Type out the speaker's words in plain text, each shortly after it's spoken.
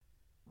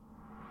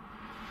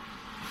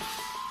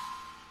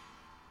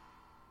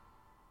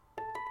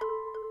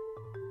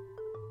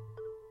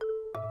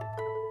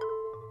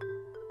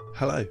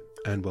Hello,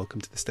 and welcome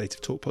to the State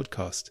of Talk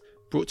podcast,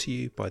 brought to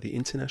you by the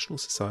International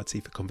Society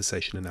for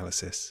Conversation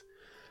Analysis.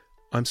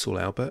 I'm Saul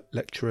Albert,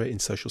 lecturer in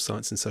social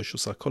science and social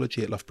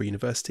psychology at Loughborough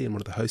University and one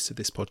of the hosts of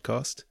this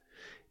podcast.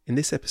 In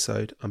this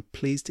episode, I'm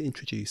pleased to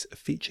introduce a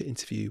feature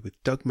interview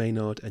with Doug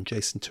Maynard and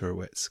Jason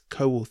Turowitz,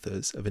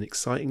 co-authors of an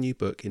exciting new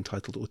book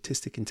entitled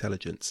Autistic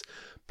Intelligence,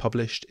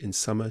 published in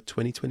summer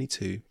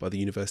 2022 by the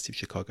University of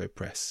Chicago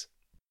Press.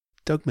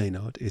 Doug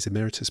Maynard is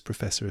Emeritus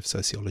Professor of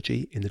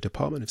Sociology in the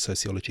Department of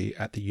Sociology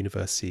at the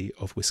University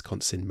of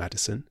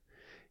Wisconsin-Madison.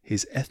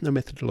 His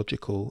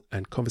ethnomethodological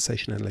and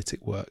conversation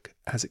analytic work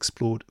has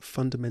explored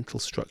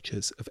fundamental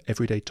structures of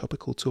everyday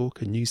topical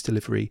talk and news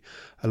delivery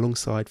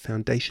alongside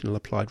foundational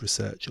applied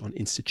research on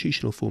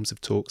institutional forms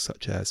of talk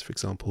such as, for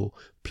example,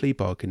 plea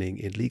bargaining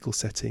in legal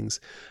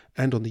settings,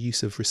 and on the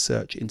use of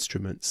research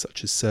instruments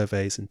such as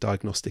surveys and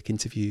diagnostic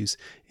interviews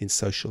in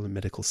social and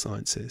medical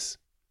sciences.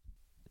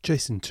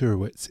 Jason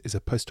Turowitz is a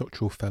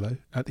postdoctoral fellow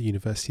at the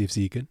University of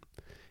Siegen.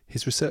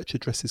 His research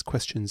addresses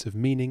questions of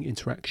meaning,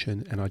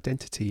 interaction, and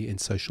identity in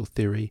social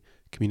theory,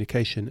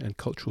 communication, and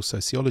cultural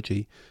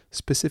sociology,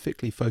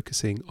 specifically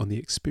focusing on the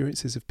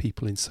experiences of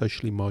people in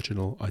socially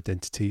marginal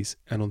identities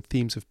and on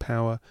themes of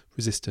power,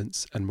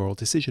 resistance, and moral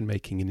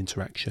decision-making in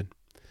interaction.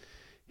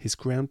 His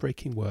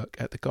groundbreaking work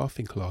at the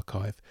Garfinkel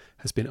Archive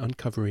has been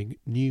uncovering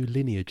new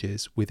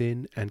lineages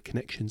within and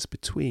connections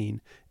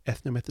between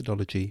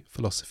ethnomethodology,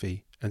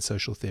 philosophy, and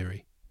social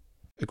theory.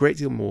 A great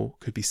deal more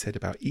could be said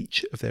about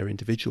each of their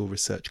individual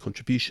research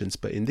contributions,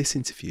 but in this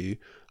interview,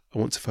 I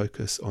want to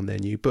focus on their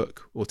new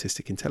book,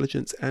 Autistic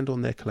Intelligence, and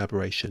on their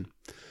collaboration.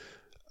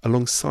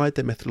 Alongside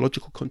their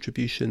methodological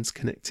contributions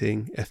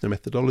connecting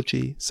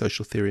ethnomethodology,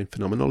 social theory and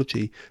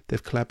phenomenology,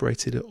 they've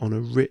collaborated on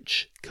a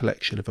rich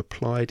collection of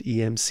applied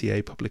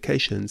EMCA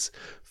publications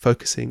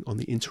focusing on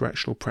the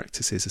interactional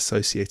practices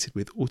associated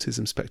with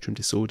autism spectrum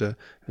disorder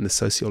and the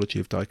sociology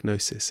of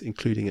diagnosis,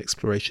 including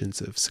explorations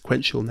of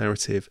sequential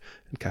narrative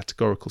and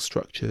categorical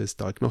structures,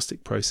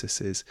 diagnostic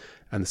processes,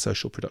 and the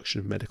social production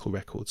of medical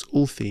records,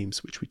 all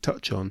themes which we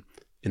touch on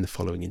in the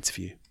following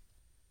interview.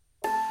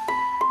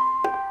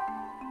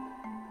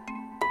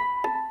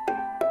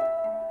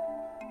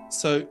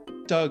 So,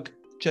 Doug,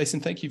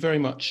 Jason, thank you very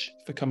much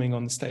for coming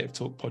on the State of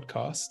Talk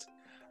podcast.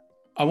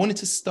 I wanted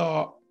to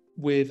start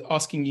with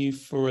asking you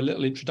for a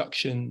little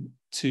introduction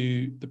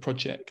to the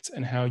project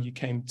and how you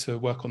came to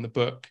work on the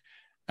book.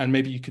 And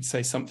maybe you could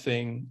say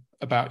something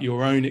about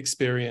your own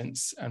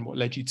experience and what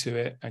led you to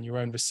it and your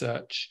own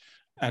research,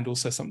 and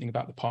also something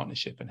about the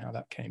partnership and how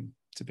that came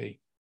to be.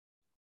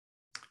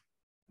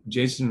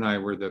 Jason and I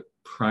were the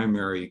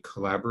primary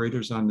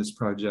collaborators on this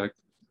project,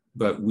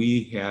 but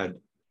we had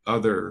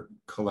other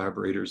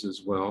collaborators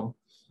as well.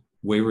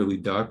 Waverly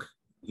Duck,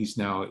 he's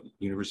now at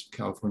University of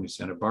California,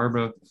 Santa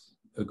Barbara,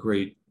 a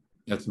great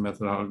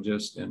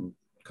ethnomethodologist and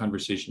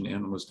conversation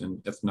analyst and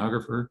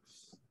ethnographer,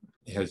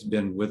 has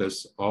been with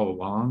us all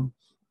along.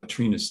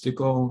 Trina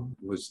Stickle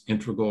was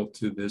integral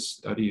to this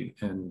study,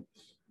 and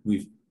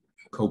we've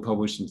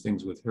co-published some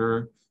things with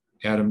her.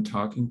 Adam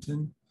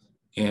Talkington,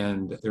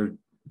 and there have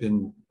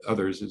been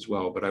others as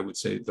well, but I would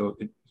say, though,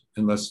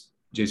 unless,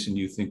 Jason,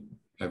 you think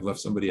I've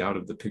left somebody out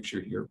of the picture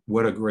here.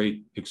 What a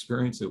great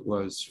experience it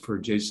was for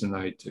Jason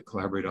and I to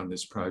collaborate on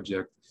this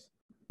project.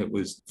 It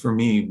was, for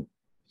me,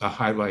 a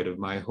highlight of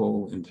my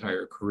whole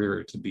entire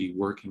career to be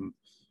working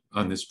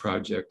on this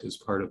project as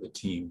part of a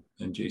team,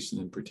 and Jason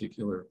in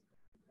particular.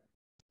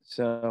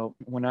 So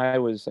when I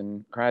was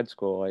in grad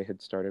school, I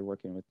had started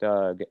working with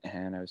Doug,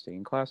 and I was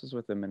taking classes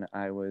with him, and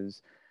I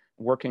was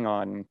working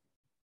on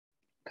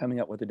coming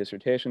up with a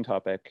dissertation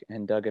topic,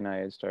 and Doug and I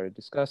had started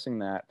discussing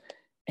that.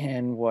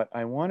 And what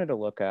I wanted to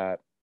look at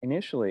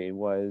initially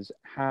was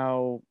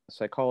how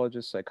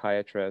psychologists,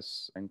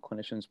 psychiatrists, and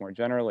clinicians more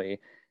generally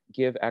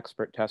give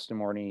expert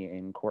testimony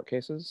in court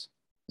cases.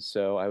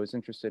 So I was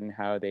interested in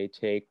how they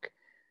take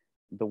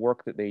the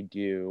work that they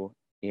do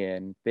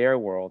in their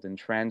world and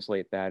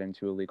translate that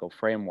into a legal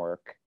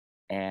framework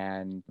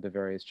and the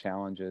various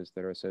challenges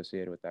that are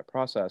associated with that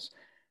process.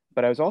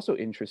 But I was also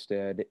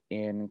interested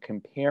in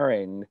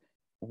comparing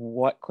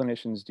what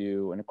clinicians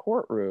do in a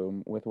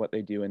courtroom with what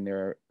they do in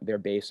their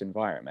base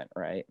environment,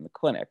 right, in the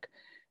clinic.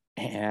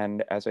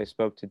 And as I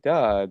spoke to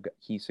Doug,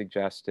 he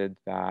suggested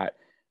that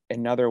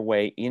another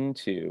way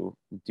into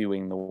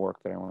doing the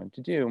work that I wanted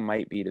to do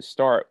might be to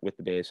start with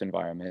the base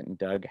environment. And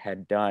Doug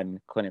had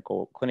done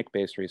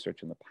clinic-based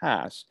research in the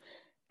past.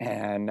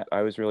 And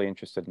I was really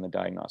interested in the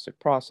diagnostic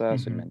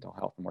process and mental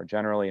health more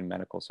generally and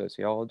medical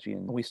sociology.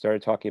 And we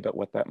started talking about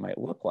what that might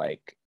look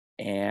like.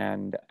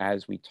 And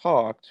as we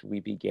talked, we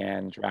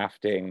began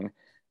drafting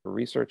a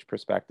research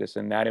prospectus,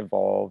 and that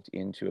evolved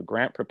into a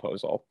grant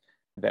proposal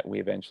that we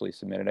eventually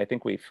submitted. I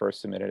think we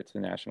first submitted it to the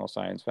National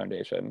Science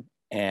Foundation,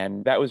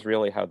 and that was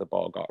really how the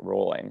ball got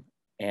rolling.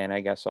 And I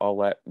guess I'll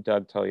let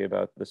Doug tell you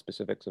about the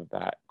specifics of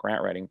that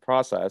grant writing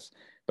process,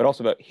 but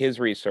also about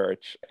his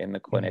research in the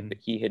clinic that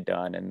he had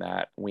done and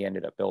that we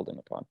ended up building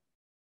upon.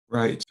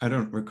 Right. I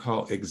don't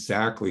recall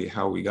exactly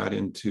how we got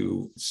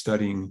into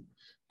studying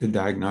the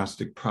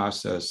diagnostic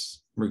process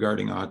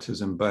regarding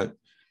autism, but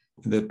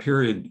the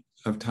period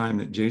of time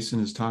that Jason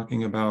is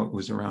talking about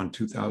was around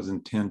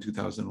 2010,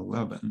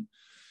 2011,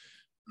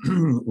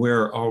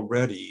 where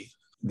already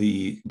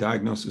the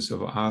diagnosis of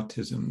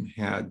autism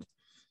had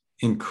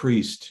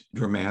increased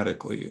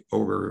dramatically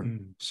over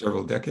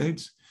several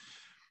decades.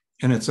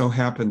 And it so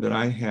happened that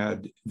I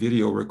had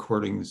video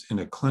recordings in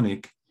a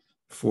clinic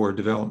for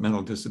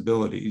developmental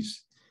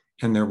disabilities,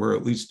 and there were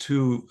at least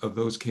 2 of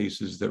those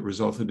cases that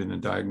resulted in a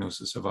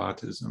diagnosis of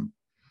autism.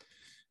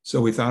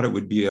 So we thought it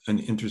would be an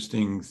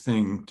interesting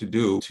thing to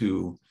do,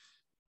 to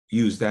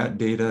use that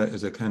data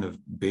as a kind of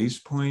base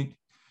point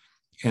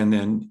and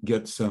then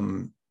get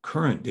some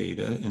current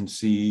data and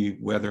see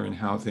whether and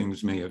how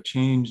things may have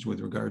changed with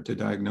regard to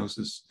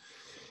diagnosis.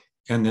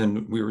 And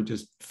then we were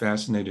just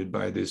fascinated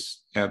by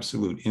this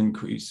absolute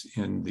increase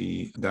in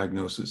the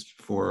diagnosis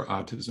for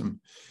autism.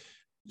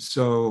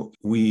 So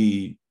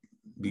we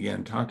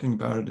began talking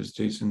about it, as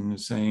Jason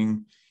is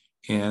saying.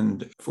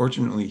 And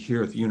fortunately,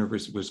 here at the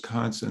University of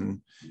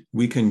Wisconsin,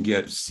 we can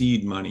get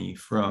seed money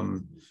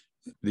from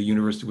the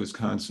University of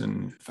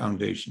Wisconsin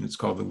Foundation. It's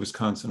called the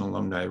Wisconsin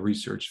Alumni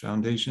Research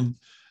Foundation.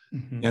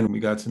 And we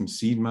got some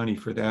seed money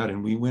for that.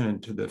 And we went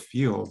into the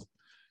field,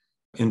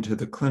 into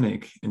the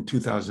clinic in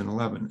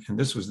 2011. And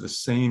this was the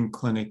same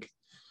clinic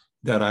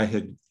that I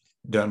had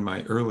done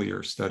my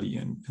earlier study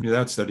in. And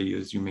that study,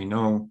 as you may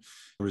know,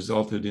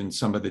 resulted in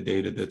some of the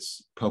data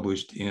that's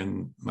published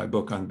in my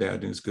book on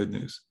Bad News, Good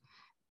News.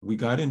 We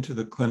got into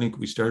the clinic,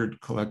 we started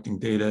collecting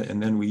data,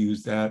 and then we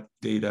used that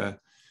data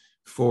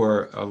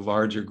for a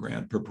larger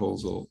grant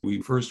proposal.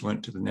 We first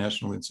went to the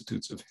National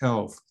Institutes of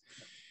Health,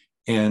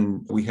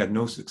 and we had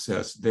no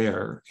success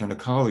there. And a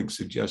colleague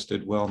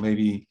suggested, well,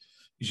 maybe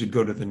you should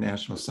go to the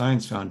National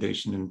Science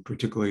Foundation, and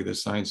particularly the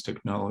Science,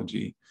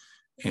 Technology,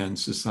 and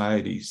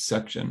Society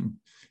section.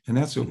 And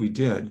that's what we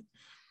did.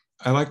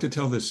 I like to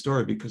tell this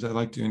story because I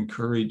like to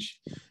encourage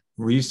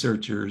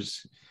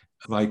researchers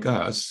like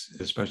us,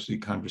 especially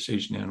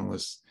conversation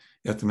analysts,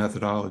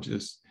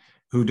 ethnomethodologists,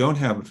 who don't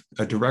have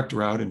a direct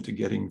route into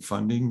getting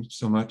funding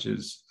so much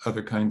as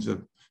other kinds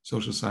of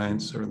social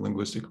science or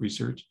linguistic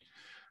research.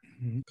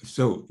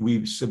 So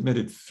we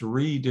submitted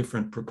 3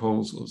 different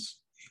proposals.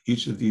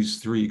 Each of these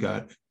 3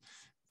 got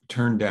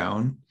turned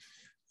down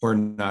or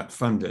not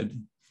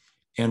funded.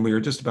 And we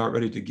were just about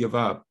ready to give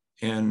up.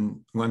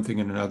 And one thing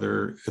and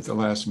another, at the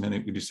last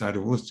minute, we decided,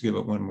 well, let's give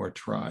it one more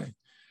try.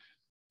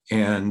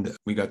 And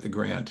we got the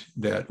grant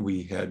that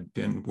we had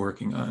been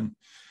working on.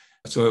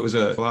 So it was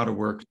a lot of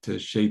work to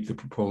shape the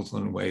proposal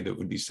in a way that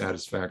would be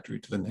satisfactory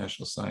to the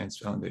National Science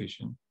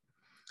Foundation.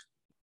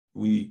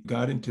 We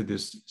got into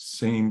this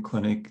same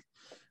clinic.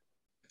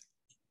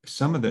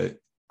 Some of the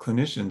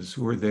clinicians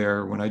who were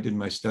there when I did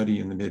my study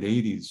in the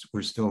mid-'80s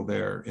were still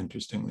there,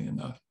 interestingly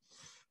enough.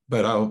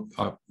 But I'll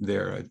up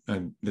there.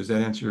 Does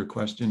that answer your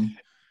question?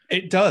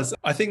 It does.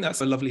 I think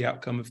that's a lovely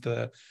outcome of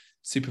the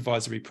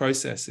supervisory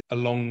process, a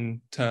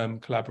long-term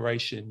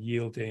collaboration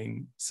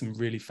yielding some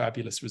really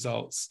fabulous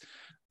results.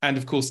 And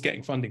of course,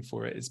 getting funding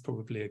for it is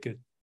probably a good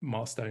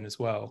milestone as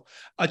well.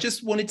 I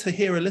just wanted to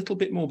hear a little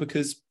bit more,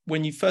 because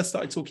when you first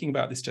started talking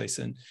about this,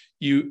 Jason,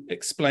 you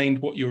explained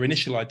what your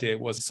initial idea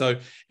was. So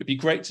it'd be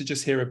great to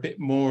just hear a bit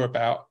more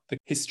about the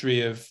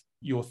history of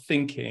your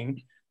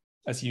thinking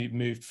as you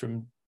moved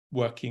from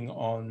working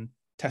on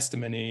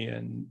testimony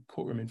and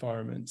courtroom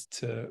environments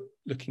to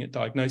looking at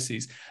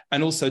diagnoses.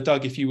 And also,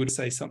 Doug, if you would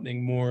say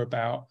something more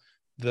about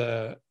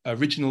the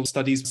original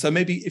studies. So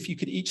maybe if you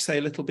could each say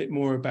a little bit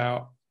more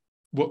about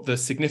what the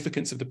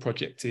significance of the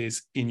project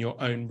is in your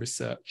own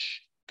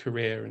research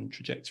career and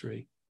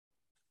trajectory.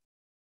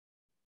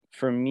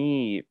 For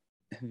me,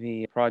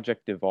 the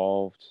project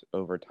evolved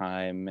over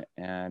time,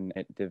 and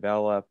it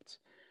developed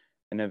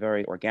in a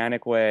very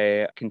organic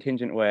way,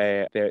 contingent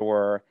way. There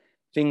were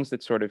things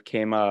that sort of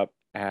came up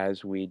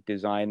as we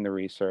designed the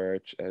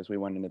research, as we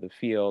went into the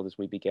field, as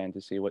we began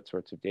to see what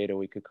sorts of data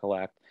we could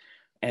collect.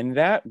 And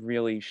that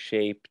really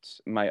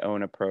shaped my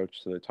own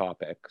approach to the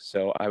topic.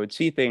 So I would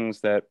see things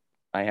that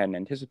I hadn't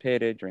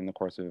anticipated during the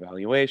course of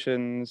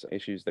evaluations,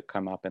 issues that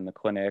come up in the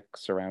clinic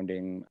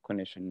surrounding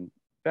clinician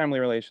family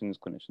relations,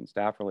 clinician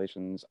staff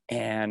relations,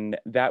 and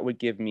that would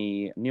give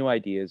me new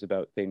ideas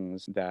about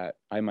things that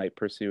I might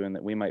pursue and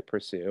that we might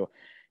pursue.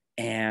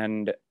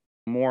 And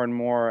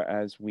more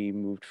as we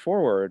moved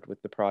forward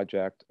with the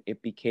project,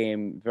 it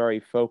became very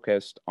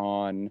focused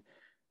on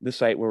the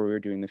site where we were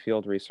doing the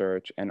field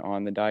research and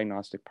on the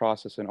diagnostic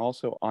process, and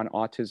also on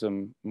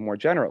autism more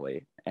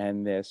generally,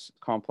 and this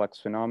complex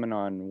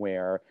phenomenon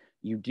where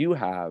you do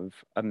have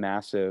a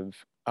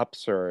massive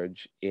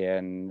upsurge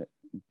in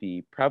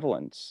the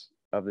prevalence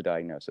of the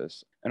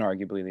diagnosis and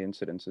arguably the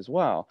incidence as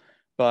well.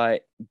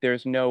 But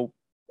there's no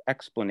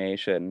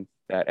explanation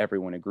that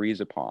everyone agrees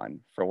upon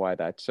for why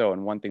that's so.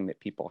 And one thing that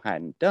people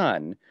hadn't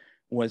done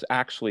was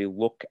actually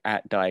look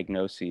at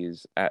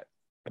diagnoses at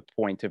the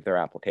point of their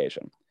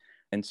application.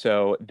 And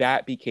so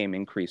that became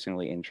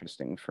increasingly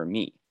interesting for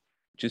me,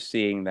 just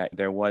seeing that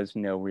there was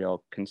no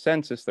real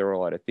consensus. There were a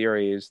lot of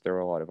theories, there were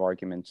a lot of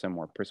arguments, some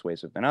more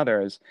persuasive than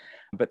others,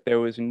 but there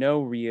was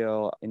no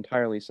real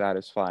entirely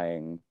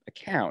satisfying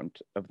account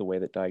of the way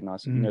that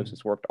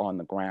diagnosis worked on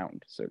the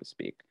ground, so to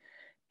speak.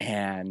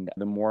 And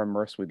the more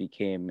immersed we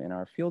became in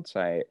our field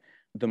site,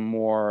 the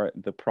more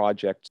the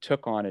project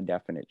took on a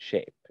definite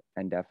shape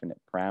and definite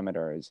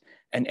parameters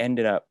and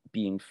ended up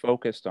being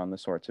focused on the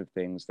sorts of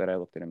things that I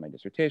looked at in my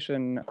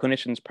dissertation,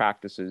 clinicians'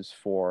 practices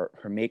for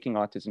making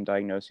autism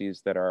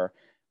diagnoses that are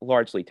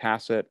largely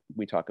tacit.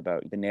 We talk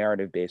about the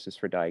narrative basis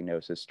for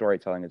diagnosis,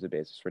 storytelling as a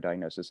basis for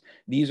diagnosis.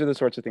 These are the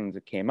sorts of things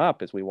that came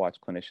up as we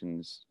watched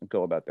clinicians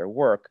go about their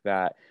work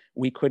that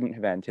we couldn't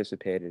have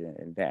anticipated in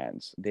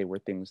advance. They were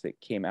things that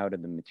came out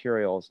of the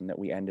materials and that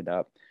we ended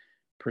up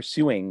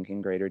pursuing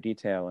in greater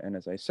detail. And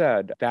as I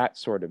said, that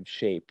sort of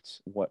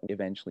shaped what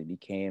eventually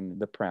became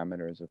the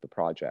parameters of the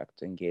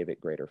project and gave it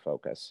greater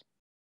focus.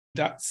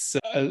 That's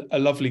a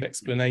lovely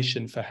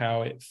explanation for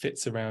how it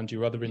fits around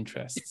your other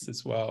interests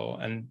as well.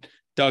 And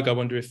Doug, I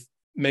wonder if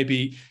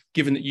maybe,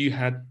 given that you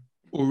had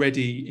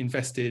already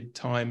invested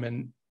time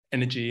and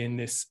energy in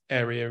this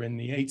area in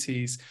the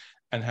 80s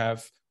and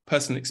have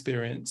personal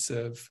experience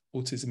of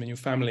autism in your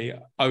family,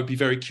 I would be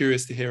very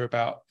curious to hear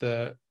about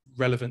the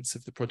relevance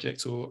of the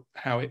project or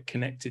how it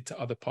connected to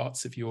other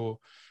parts of your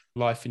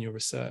life and your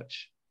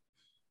research.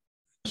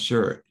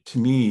 Sure. To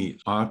me,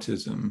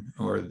 autism,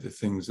 or the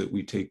things that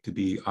we take to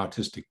be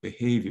autistic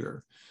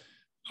behavior,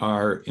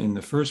 are in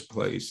the first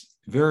place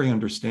very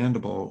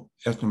understandable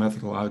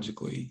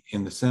ethnomethodologically,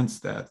 in the sense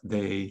that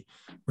they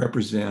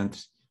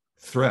represent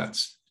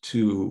threats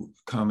to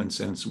common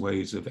sense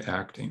ways of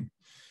acting.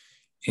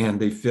 And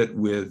they fit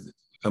with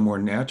a more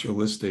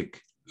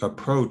naturalistic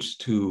approach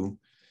to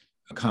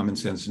common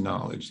sense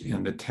knowledge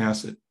and the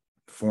tacit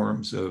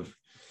forms of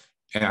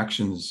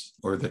actions,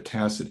 or the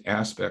tacit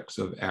aspects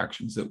of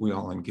actions that we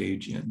all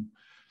engage in.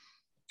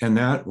 And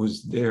that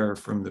was there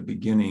from the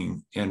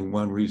beginning. And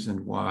one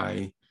reason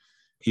why,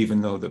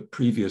 even though the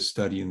previous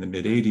study in the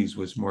mid-80s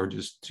was more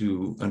just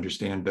to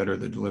understand better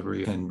the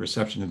delivery and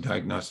reception of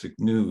diagnostic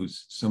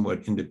news,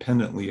 somewhat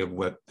independently of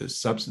what the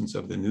substance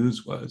of the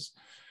news was,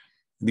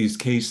 these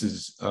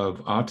cases of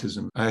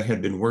autism, I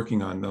had been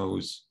working on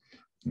those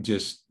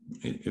just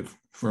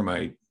for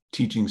my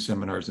teaching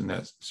seminars and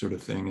that sort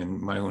of thing, and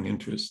my own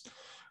interest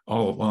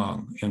all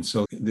along. And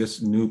so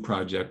this new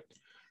project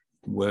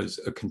was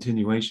a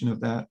continuation of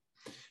that.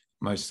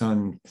 My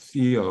son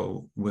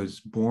Theo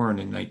was born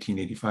in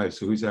 1985,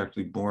 so he was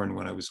actually born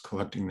when I was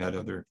collecting that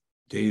other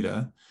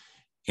data.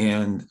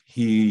 And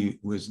he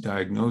was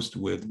diagnosed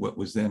with what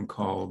was then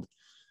called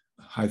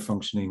high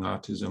functioning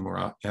autism,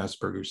 or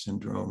Asperger's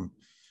syndrome,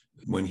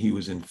 when he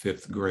was in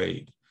 5th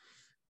grade.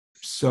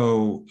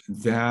 So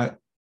that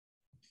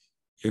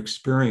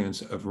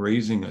experience of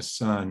raising a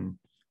son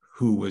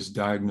who was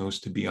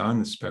diagnosed to be on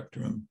the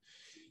spectrum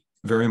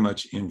very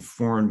much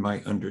informed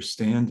my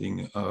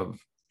understanding of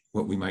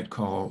what we might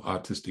call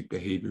autistic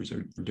behaviors,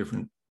 or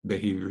different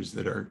behaviors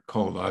that are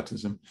called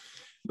autism.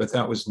 But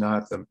that was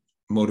not the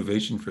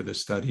motivation for the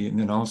study. And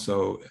then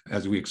also,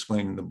 as we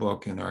explain in the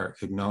book in our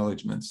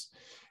acknowledgements,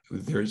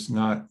 there's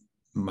not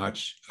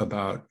much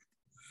about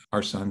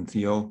our son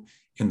Theo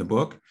in the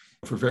book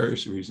for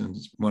various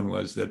reasons. One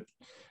was that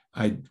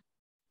I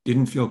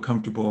didn't feel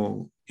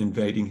comfortable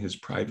invading his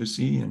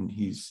privacy, and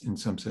he's in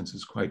some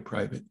senses quite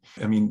private.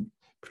 I mean,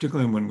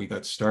 particularly when we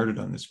got started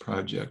on this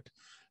project,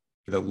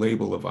 the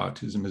label of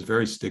autism is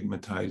very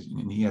stigmatizing,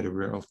 and he had a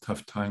real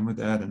tough time with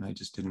that, and I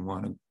just didn't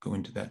want to go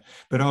into that.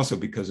 But also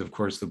because, of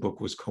course, the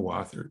book was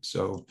co-authored,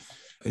 so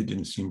it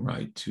didn't seem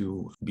right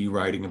to be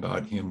writing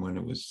about him when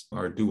it was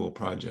our dual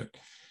project.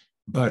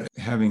 But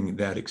having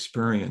that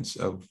experience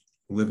of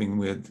living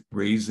with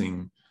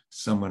raising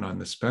someone on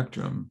the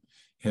spectrum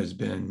has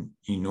been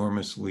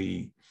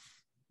enormously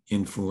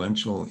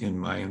influential in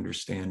my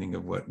understanding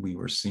of what we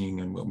were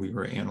seeing and what we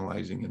were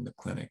analyzing in the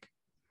clinic.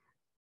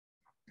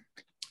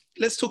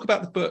 Let's talk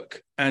about the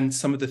book and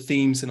some of the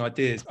themes and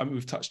ideas. I mean,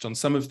 we've touched on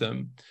some of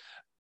them.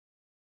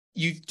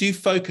 You do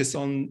focus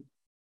on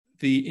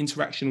the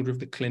interaction order of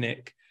the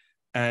clinic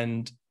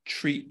and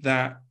treat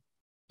that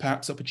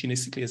perhaps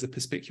opportunistically as a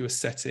perspicuous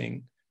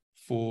setting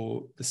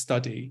for the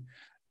study.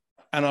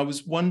 And I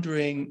was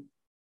wondering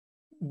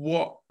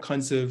what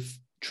kinds of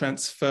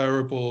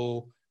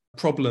transferable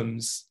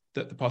problems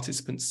that the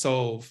participants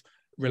solve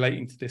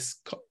relating to this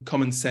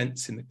common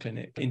sense in the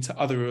clinic into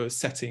other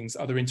settings,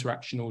 other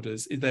interaction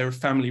orders. Is there a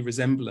family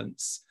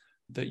resemblance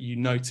that you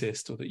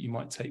noticed or that you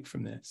might take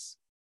from this?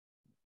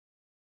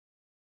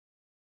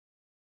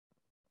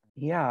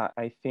 Yeah,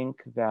 I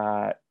think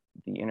that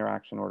the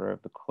interaction order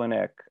of the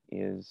clinic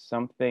is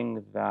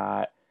something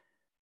that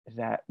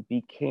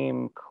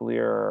became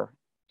clear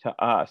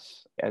to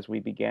us as we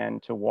began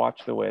to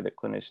watch the way that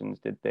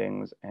clinicians did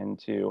things and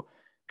to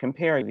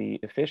compare the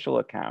official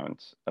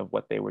accounts of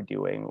what they were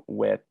doing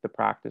with the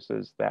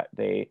practices that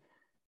they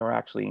were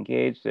actually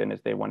engaged in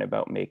as they went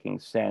about making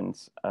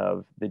sense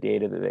of the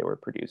data that they were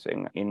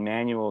producing. In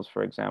manuals,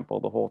 for example,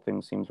 the whole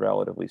thing seems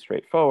relatively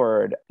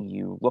straightforward.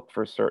 You look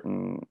for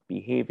certain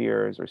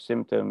behaviors or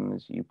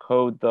symptoms, you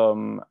code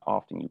them,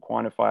 often you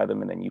quantify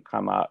them, and then you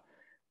come up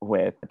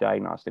with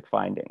diagnostic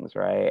findings,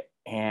 right?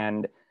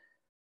 And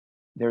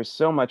there's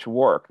so much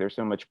work, there's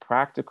so much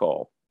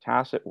practical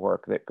tacit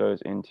work that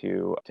goes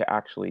into to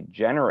actually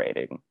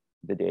generating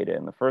the data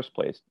in the first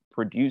place,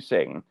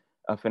 producing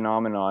a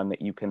phenomenon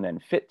that you can then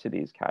fit to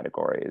these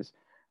categories,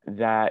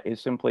 that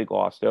is simply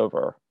glossed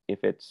over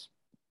if it's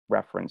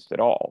referenced at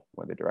all,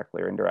 whether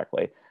directly or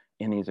indirectly,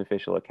 in these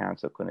official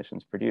accounts that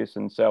clinicians produce.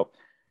 And so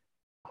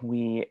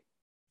we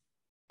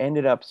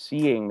ended up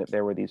seeing that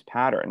there were these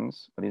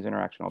patterns, these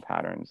interactional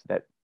patterns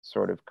that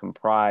sort of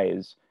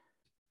comprise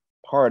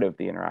part of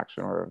the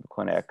interaction order of the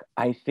clinic.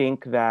 I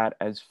think that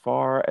as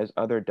far as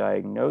other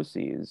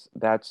diagnoses,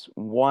 that's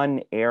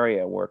one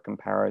area where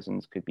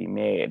comparisons could be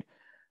made.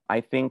 I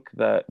think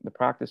that the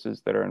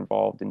practices that are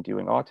involved in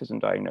doing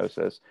autism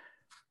diagnosis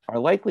are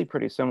likely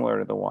pretty similar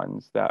to the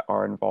ones that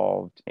are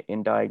involved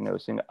in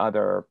diagnosing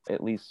other,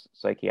 at least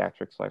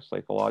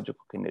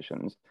psychiatric/psychological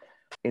conditions.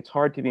 It's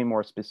hard to be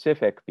more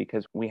specific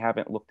because we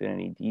haven't looked in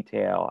any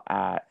detail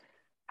at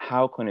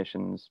how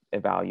clinicians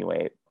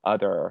evaluate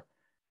other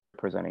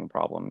presenting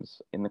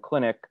problems in the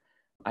clinic.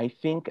 I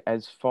think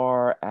as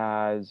far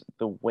as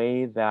the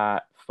way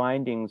that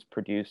findings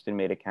produced and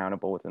made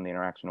accountable within the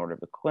interaction order of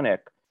the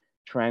clinic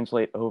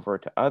translate over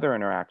to other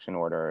interaction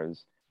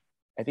orders,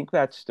 I think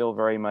that's still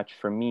very much,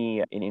 for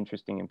me, an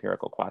interesting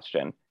empirical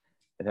question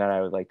that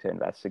I would like to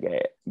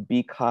investigate,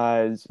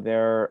 because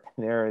there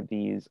are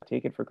these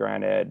taken for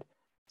granted,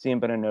 seen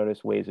but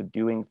unnoticed ways of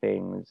doing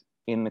things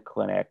in the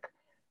clinic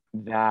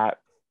that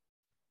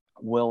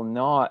will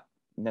not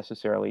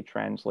necessarily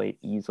translate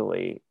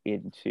easily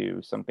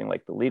into something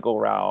like the legal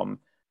realm,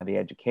 the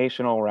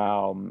educational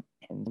realm.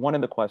 And one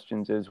of the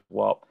questions is,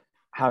 well,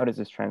 how does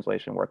this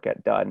translation work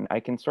get done?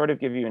 I can sort of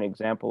give you an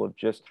example of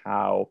just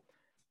how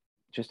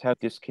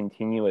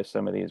discontinuous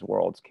some of these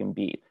worlds can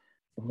be.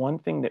 One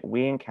thing that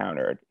we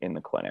encountered in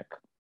the clinic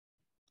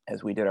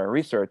as we did our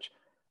research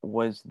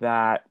was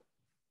that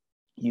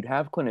you'd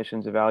have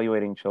clinicians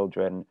evaluating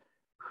children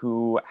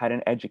who had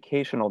an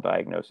educational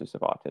diagnosis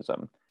of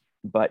autism,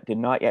 but did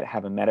not yet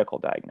have a medical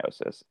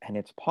diagnosis. And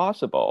it's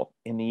possible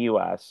in the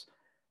US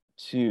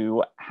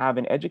to have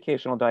an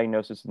educational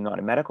diagnosis and not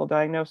a medical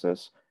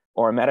diagnosis,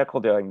 or a medical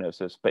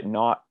diagnosis, but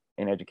not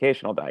an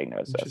educational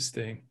diagnosis.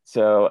 Interesting.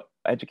 So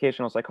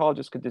educational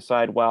psychologists could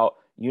decide, well,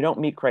 you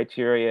don't meet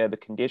criteria. The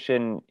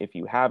condition, if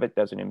you have it,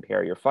 doesn't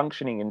impair your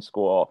functioning in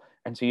school,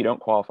 and so you don't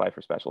qualify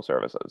for special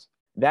services.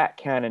 That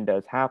can and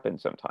does happen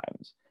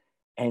sometimes.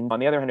 And on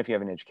the other hand, if you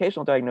have an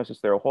educational diagnosis,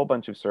 there are a whole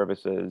bunch of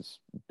services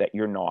that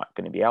you're not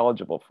going to be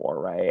eligible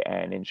for, right?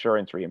 And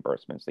insurance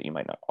reimbursements that you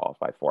might not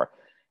qualify for.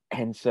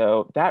 And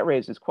so that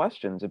raises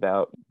questions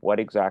about what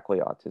exactly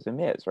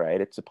autism is, right?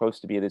 It's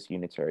supposed to be this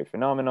unitary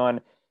phenomenon.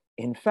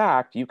 In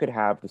fact, you could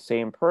have the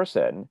same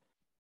person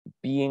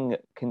being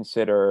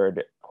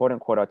considered quote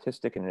unquote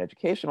autistic in an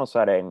educational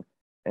setting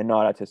and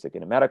not autistic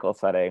in a medical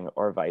setting,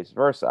 or vice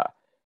versa.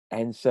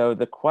 And so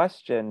the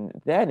question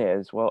then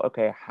is, well,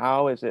 okay,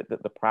 how is it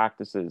that the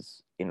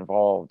practices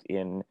involved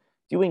in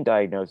doing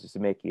diagnosis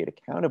and making it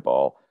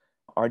accountable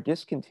are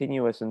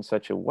discontinuous in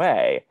such a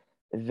way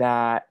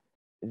that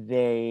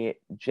they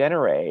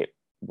generate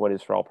what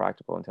is, for all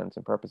practical intents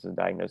and purposes, a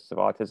diagnosis of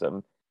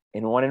autism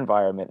in one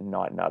environment and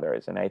not in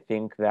others? And I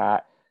think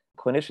that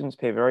clinicians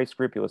pay very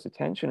scrupulous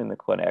attention in the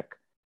clinic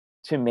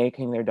to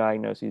making their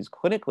diagnoses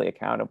clinically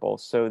accountable,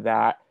 so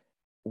that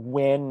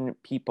when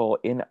people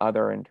in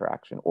other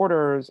interaction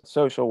orders,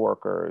 social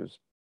workers,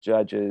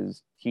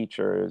 judges,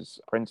 teachers,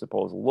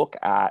 principals look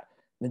at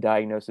the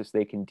diagnosis,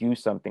 they can do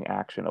something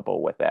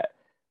actionable with it.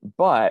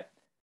 But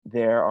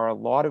there are a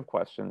lot of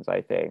questions,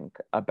 I think,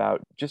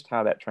 about just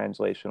how that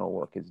translational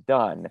work is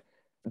done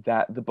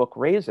that the book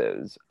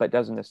raises, but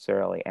doesn't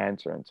necessarily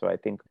answer. And so I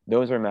think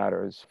those are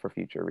matters for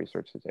future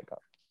research to take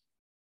up.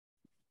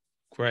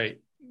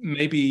 Great.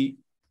 Maybe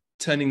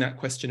turning that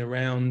question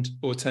around,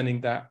 or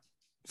turning that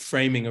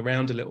framing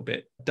around a little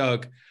bit.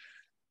 Doug,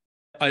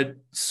 I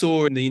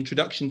saw in the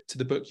introduction to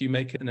the book, you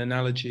make an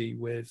analogy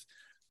with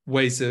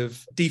ways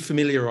of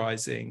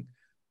defamiliarizing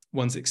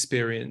one's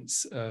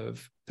experience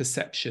of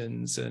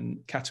perceptions and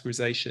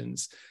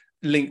categorizations,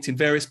 linked in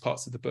various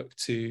parts of the book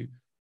to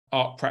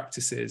art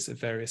practices of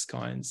various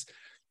kinds.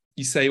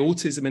 You say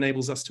autism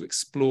enables us to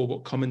explore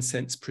what common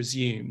sense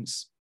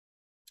presumes.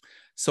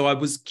 So I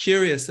was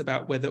curious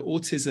about whether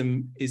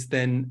autism is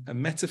then a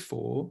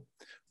metaphor,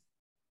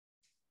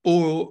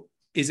 or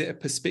is it a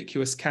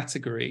perspicuous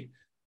category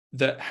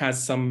that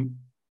has some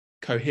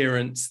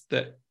coherence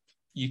that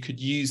you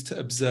could use to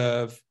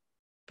observe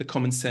the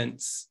common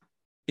sense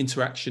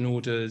interaction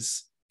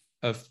orders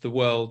of the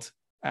world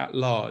at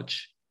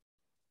large?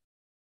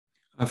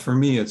 For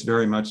me, it's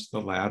very much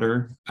the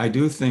latter. I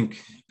do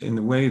think in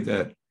the way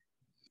that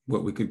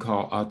what we could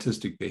call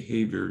autistic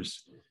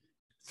behaviors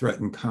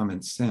threaten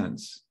common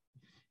sense,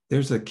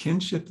 there's a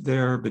kinship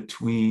there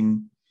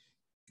between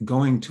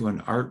going to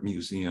an art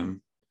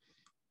museum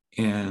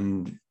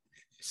and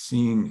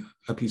seeing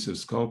a piece of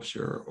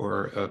sculpture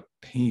or a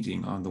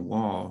painting on the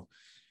wall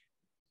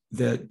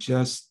that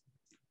just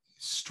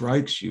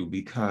strikes you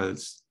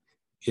because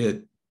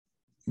it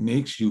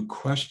makes you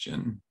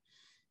question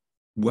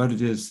what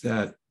it is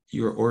that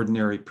your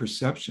ordinary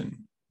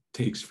perception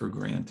takes for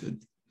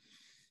granted.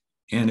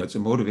 And it's a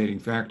motivating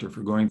factor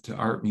for going to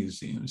art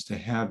museums, to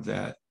have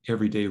that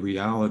everyday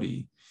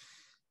reality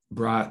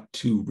brought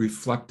to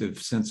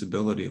reflective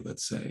sensibility,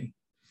 let's say.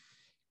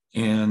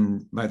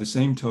 And by the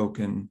same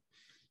token,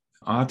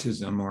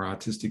 autism or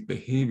autistic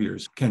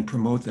behaviors can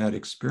promote that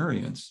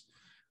experience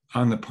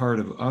on the part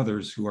of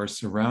others who are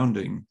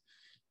surrounding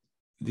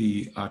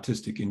the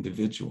autistic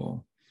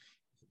individual,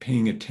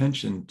 paying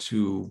attention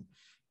to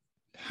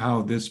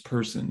how this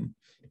person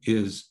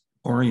is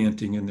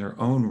orienting in their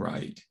own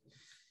right,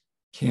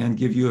 can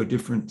give you a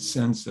different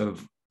sense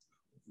of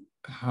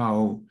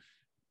how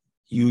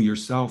you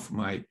yourself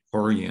might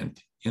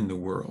orient in the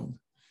world.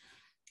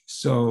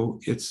 So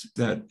it's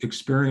that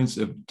experience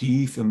of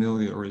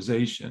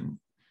defamiliarization,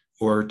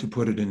 or to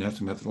put it in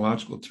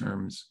ethnomethodological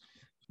terms,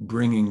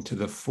 bringing to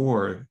the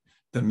fore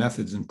the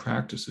methods and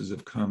practices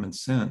of common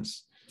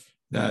sense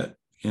that,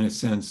 in a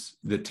sense,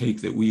 the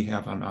take that we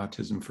have on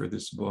autism for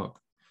this book.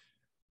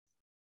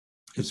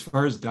 As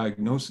far as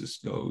diagnosis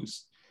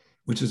goes,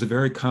 which is a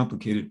very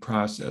complicated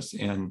process,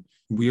 and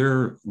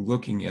we're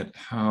looking at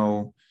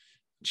how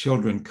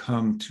children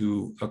come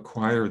to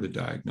acquire the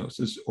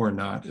diagnosis or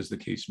not, as the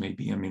case may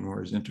be. I mean,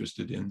 we're as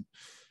interested in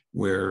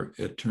where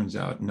it turns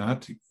out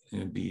not to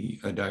be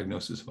a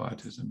diagnosis of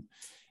autism.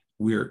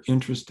 We're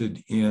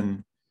interested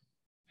in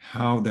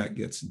how that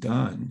gets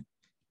done,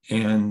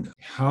 and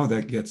how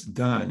that gets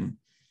done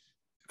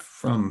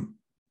from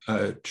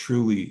a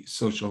truly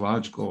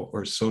sociological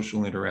or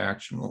social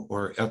interactional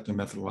or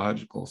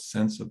ethnomethodological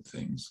sense of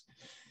things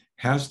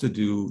has to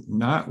do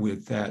not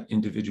with that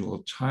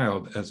individual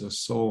child as a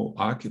sole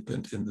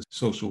occupant in the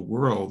social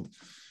world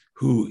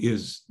who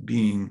is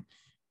being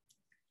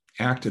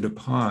acted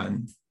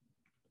upon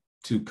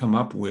to come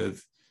up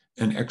with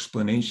an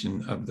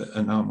explanation of the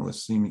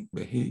anomalous seeming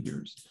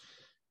behaviors,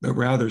 but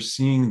rather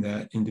seeing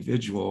that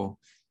individual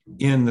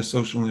in the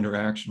social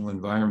interactional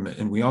environment.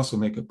 And we also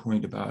make a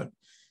point about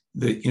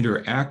the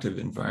interactive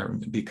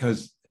environment,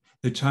 because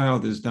the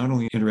child is not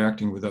only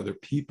interacting with other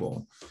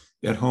people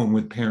at home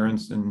with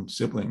parents and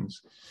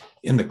siblings,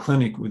 in the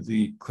clinic with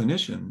the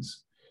clinicians,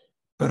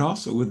 but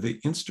also with the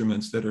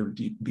instruments that are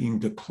being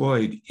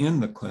deployed in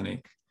the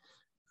clinic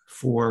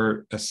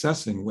for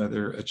assessing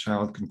whether a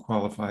child can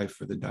qualify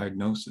for the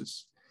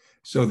diagnosis.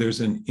 So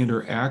there's an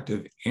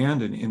interactive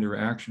and an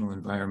interactional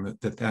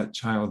environment that that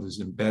child is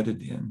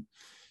embedded in,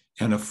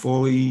 and a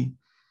fully,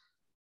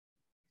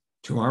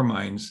 to our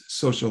minds,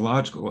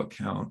 sociological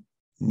account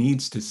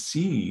needs to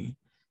see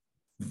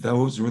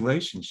those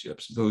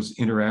relationships, those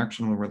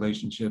interactional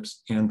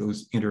relationships and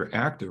those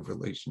interactive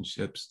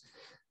relationships,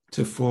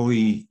 to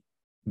fully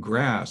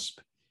grasp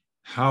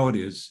how it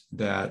is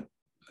that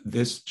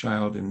this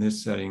child in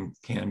this setting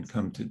can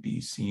come to be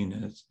seen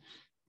as,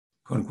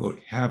 quote unquote,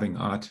 having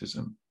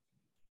autism.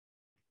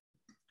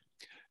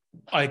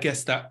 I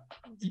guess that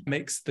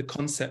makes the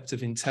concept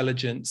of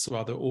intelligence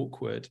rather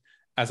awkward,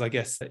 as I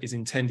guess that is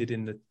intended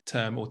in the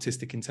term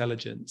autistic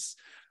intelligence.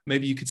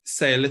 Maybe you could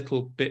say a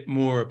little bit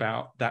more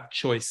about that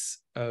choice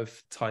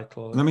of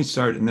title. Let me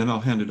start, and then I'll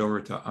hand it over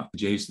to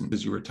Jason.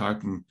 As you were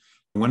talking,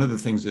 one of the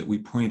things that we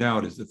point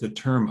out is that the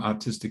term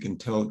autistic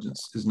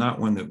intelligence is not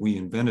one that we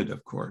invented,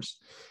 of course.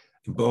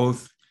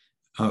 Both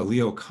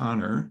Leo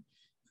Kanner,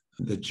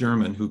 the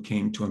German who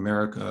came to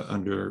America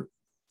under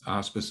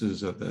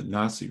auspices of the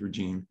Nazi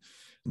regime,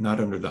 not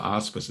under the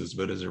auspices,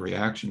 but as a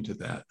reaction to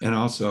that, and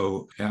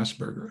also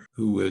Asperger,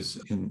 who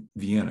was in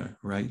Vienna,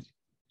 right?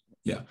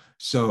 Yeah.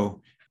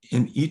 So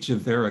in each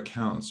of their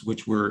accounts,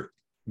 which were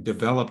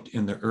developed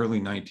in the early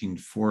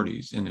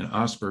 1940s, and in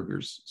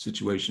Asperger's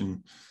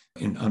situation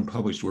in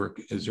unpublished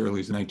work as early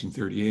as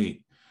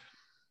 1938,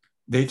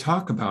 they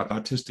talk about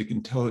autistic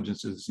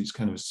intelligence as these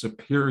kind of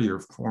superior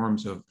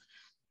forms of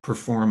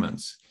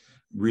performance,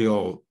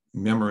 real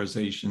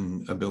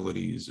memorization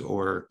abilities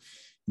or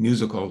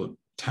musical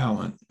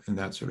talent and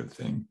that sort of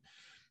thing.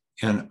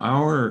 And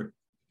our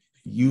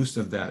use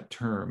of that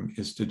term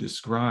is to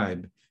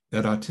describe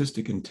that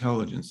autistic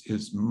intelligence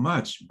is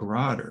much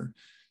broader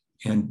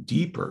and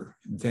deeper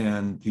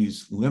than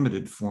these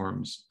limited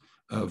forms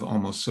of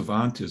almost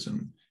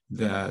savantism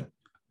that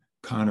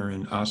Kanner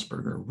and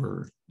Asperger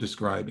were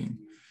describing.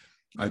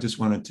 I just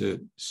wanted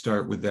to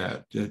start with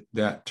that.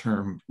 That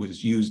term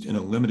was used in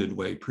a limited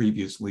way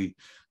previously.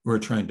 We're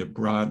trying to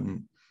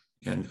broaden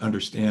and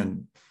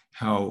understand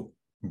how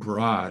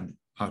broad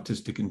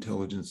autistic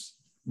intelligence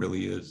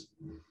really is.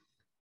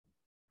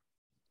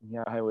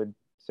 Yeah, I would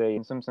say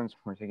in some sense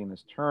we're taking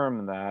this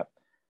term that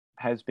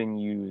has been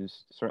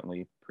used,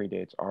 certainly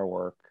predates our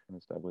work, and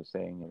as Doug was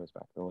saying, it was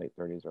back in the late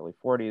 30s, early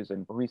 40s,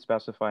 and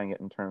respecifying it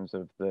in terms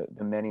of the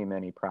many,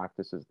 many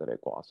practices that it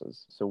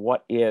glosses. So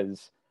what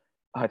is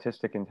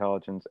autistic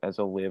intelligence as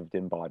a lived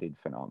embodied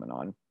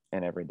phenomenon?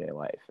 in everyday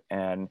life.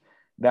 And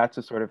that's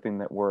the sort of thing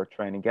that we're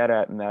trying to get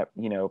at, and that,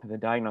 the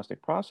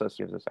diagnostic process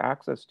gives us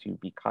access to,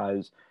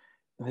 because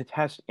the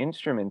test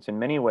instruments in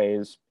many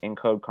ways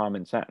encode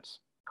common sense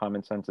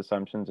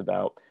assumptions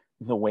about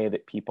the way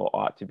that people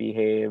ought to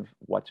behave,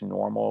 what's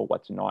normal,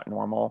 what's not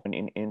normal.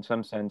 And in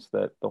some sense,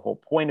 the whole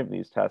point of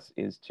these tests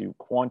is to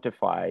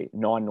quantify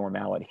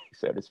non-normality,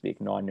 so to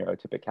speak,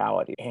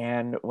 non-neurotypicality.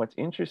 And what's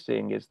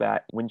interesting is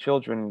that when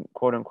children,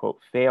 quote unquote,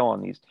 fail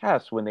on these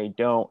tests, when they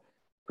don't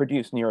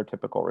produce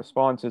neurotypical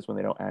responses, when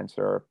they don't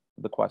answer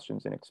the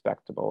questions in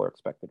expectable or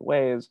expected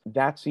ways,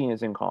 that's seen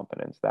as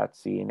incompetence. That's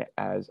seen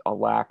as a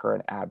lack or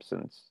an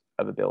absence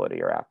of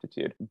ability or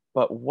aptitude.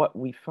 But what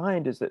we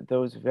find is that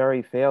those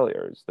very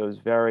failures, those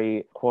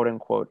very quote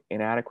unquote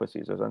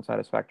inadequacies, those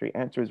unsatisfactory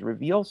answers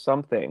reveal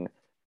something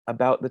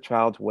about the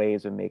child's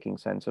ways of making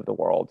sense of the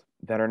world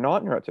that are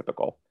not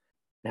neurotypical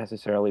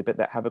necessarily, but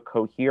that have a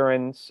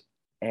coherence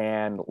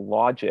and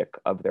logic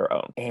of their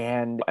own.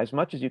 And as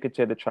much as you could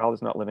say the child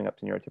is not living up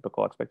to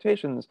neurotypical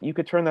expectations, you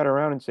could turn that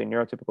around and say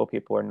neurotypical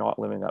people are not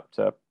living up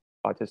to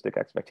autistic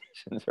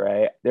expectations,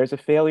 right? There's a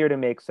failure to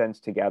make sense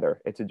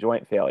together. It's a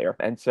joint failure.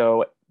 And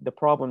so the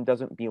problem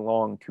doesn't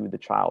belong to the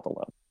child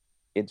alone.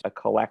 It's a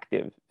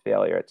collective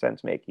failure at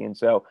sense making. And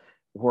so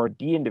we're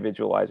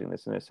de-individualizing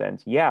this in a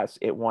sense. Yes,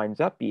 it winds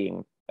up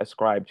being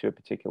ascribed to a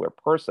particular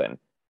person,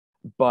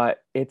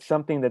 but it's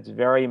something that's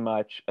very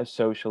much a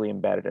socially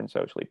embedded and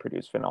socially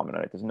produced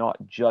phenomenon. It does not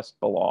just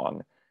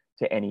belong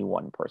to any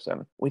one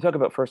person. We talk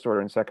about first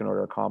order and second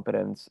order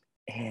competence,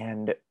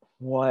 and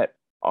what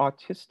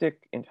autistic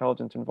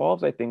intelligence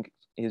involves, I think,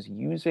 is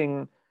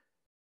using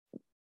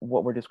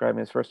what we're describing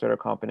as first order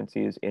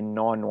competencies in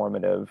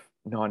non-normative,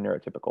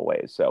 non-neurotypical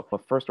ways. So a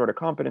first order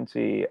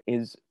competency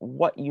is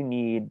what you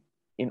need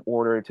in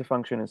order to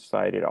function in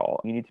society at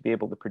all. You need to be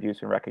able to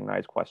produce and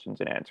recognize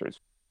questions and answers.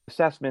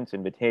 Assessments,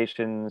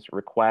 invitations,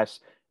 requests,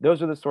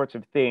 those are the sorts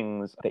of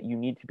things that you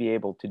need to be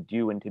able to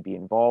do and to be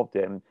involved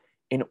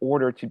in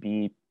order to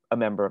be a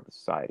member of the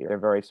society. They're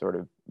very sort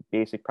of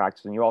basic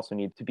practices. And you also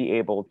need to be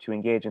able to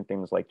engage in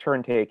things like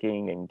turn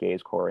taking and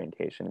gaze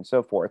co-orientation and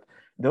so forth.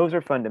 Those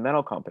are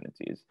fundamental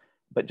competencies.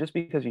 But just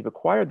because you've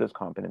acquired those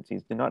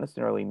competencies does not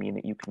necessarily mean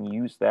that you can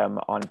use them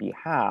on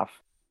behalf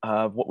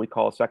of what we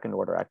call a second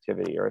order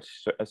activity or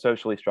a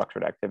socially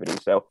structured activity.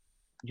 So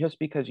just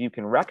because you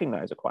can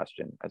recognize a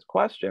question as a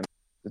question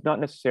does not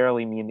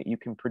necessarily mean that you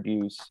can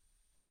produce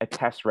a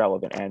test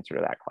relevant answer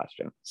to that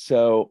question.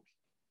 So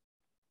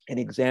an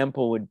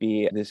example would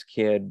be this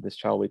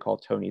child we call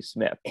Tony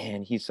Smith.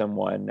 And he's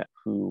someone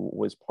who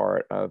was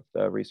part of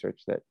the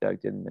research that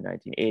Doug did in the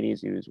 1980s.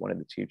 He was one of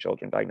the 2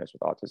 children diagnosed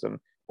with autism,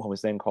 what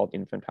was then called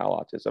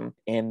infantile autism.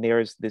 And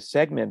there's this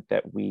segment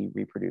that we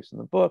reproduce in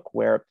the book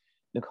where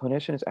the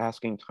clinician is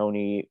asking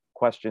Tony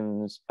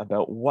questions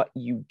about what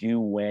you do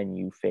when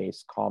you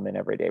face common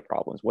everyday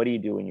problems. What do you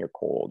do when you're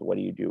cold? What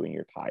do you do when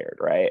you're tired,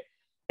 right?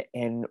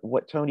 And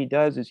what Tony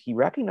does is he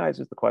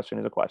recognizes the question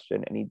as a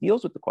question and he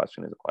deals with the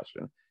question as a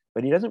question,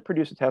 but he doesn't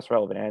produce a test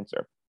relevant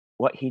answer.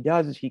 What he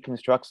does is he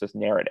constructs this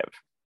narrative.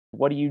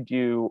 What do you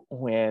do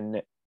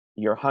when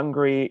you're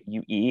hungry?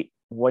 You eat.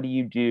 What do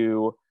you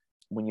do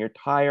when you're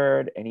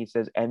tired? And he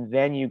says, and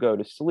then you go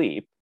to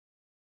sleep.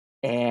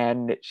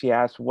 And she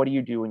asks, what do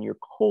you do when you're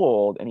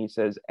cold? And he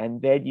says,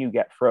 and then you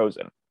get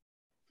frozen,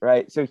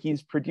 right? So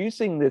he's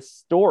producing this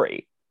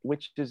story,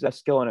 which is a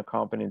skill and a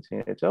competency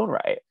in its own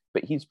right.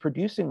 But he's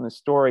producing the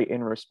story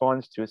in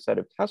response to a set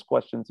of test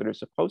questions that are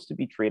supposed to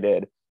be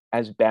treated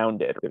as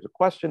bounded. There's a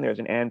question, there's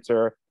an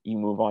answer, you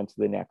move on to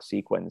the next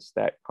sequence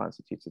that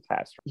constitutes a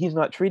test. He's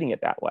not treating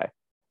it that way.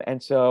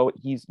 And so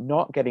he's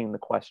not getting the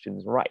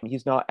questions right.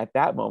 He's not at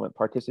that moment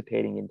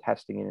participating in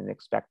testing in an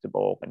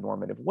expectable and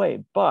normative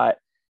way, but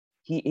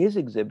he is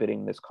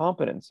exhibiting this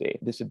competency,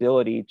 this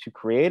ability to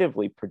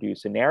creatively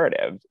produce a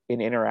narrative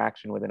in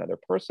interaction with another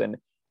person.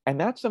 And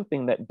that's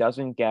something that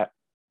doesn't get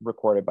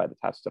recorded by the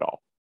test at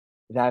all.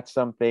 That's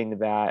something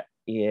that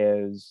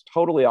is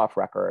totally off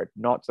record,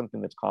 not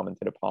something that's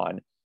commented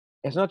upon.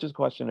 It's not just a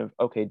question of,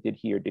 okay, did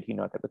he or did he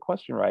not get the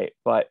question right?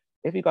 But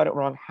if he got it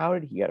wrong, how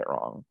did he get it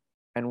wrong?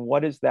 And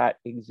what does that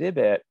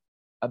exhibit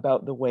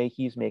about the way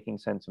he's making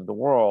sense of the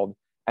world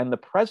and the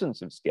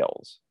presence of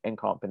skills and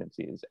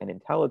competencies and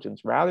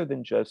intelligence rather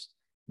than just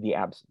the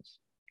absence?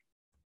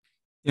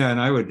 Yeah,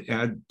 and I would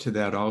add to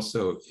that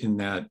also in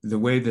that the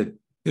way that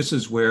this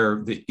is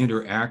where the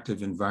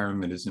interactive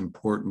environment is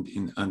important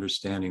in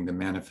understanding the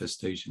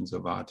manifestations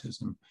of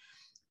autism.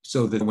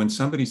 So that when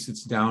somebody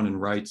sits down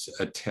and writes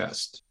a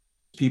test,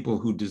 people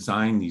who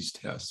design these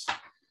tests,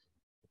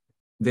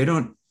 they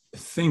don't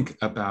think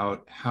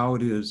about how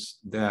it is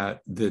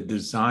that the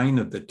design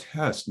of the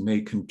test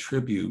may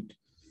contribute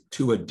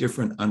to a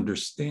different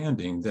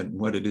understanding than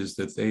what it is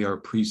that they are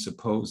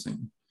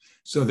presupposing.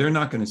 So they're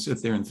not going to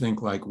sit there and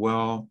think like,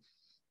 well,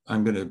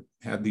 I'm going to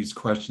have these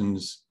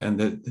questions and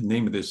the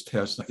name of this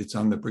test, it's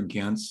on the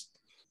Brigance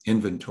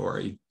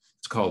inventory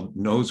It's called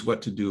Knows What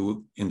to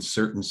Do in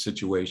Certain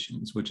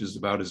Situations, which is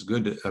about as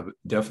good a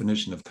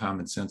definition of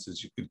common sense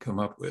as you could come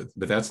up with.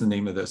 But that's the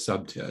name of the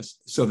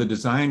subtest. So the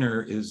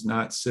designer is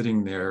not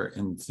sitting there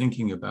and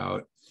thinking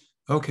about,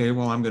 okay,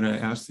 well, I'm going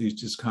to ask these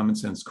just common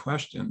sense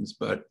questions,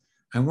 but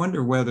I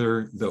wonder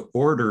whether the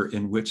order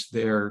in which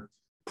they're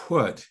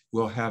put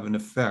will have an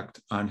effect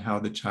on how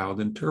the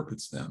child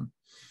interprets them.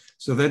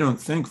 So they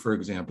don't think, for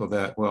example,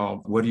 that,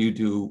 well, what do you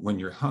do when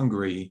you're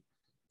hungry?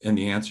 And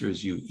the answer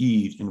is you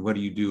eat. And what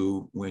do you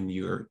do when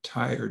you're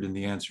tired? And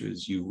the answer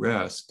is you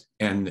rest.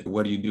 And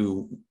what do you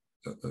do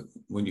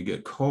when you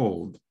get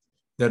cold?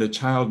 That a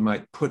child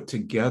might put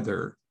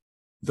together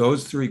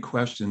those three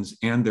questions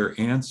and their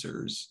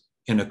answers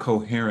in a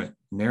coherent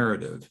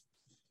narrative.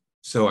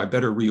 So I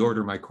better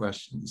reorder my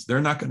questions.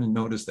 They're not going to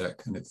notice that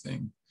kind of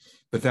thing.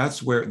 But that's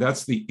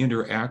the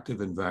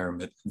interactive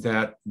environment,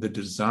 that the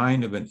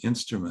design of an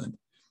instrument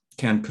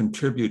can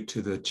contribute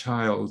to the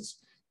child's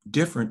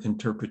different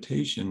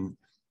interpretation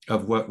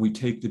of what we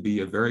take to be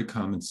a very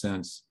common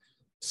sense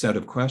set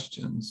of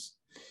questions.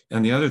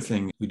 And the other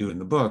thing we do in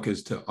the book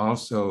is to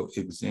also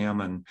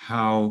examine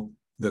how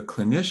the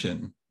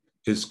clinician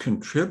is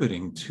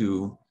contributing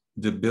to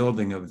the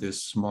building of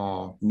this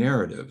small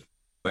narrative.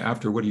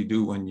 After what do you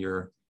do when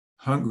you're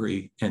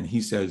hungry? And he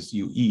says,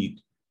 you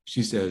eat.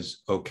 She says,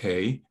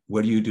 okay,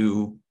 what do you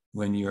do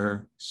when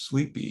you're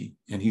sleepy?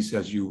 And he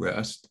says, you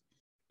rest.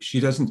 She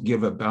doesn't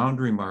give a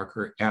boundary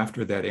marker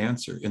after that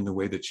answer in the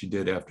way that she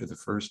did after the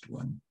first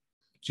one.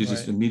 She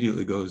just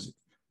immediately goes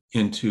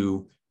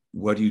into,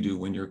 what do you do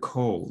when you're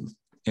cold?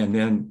 And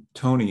then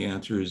Tony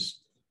answers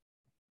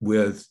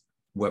with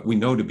what we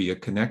know to be a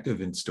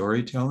connective in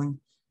storytelling.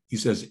 He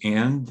says,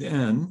 and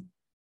then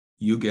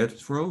you get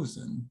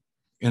frozen.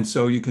 And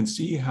so you can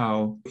see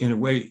how, in a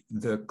way,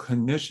 the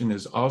clinician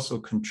is also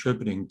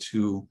contributing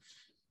to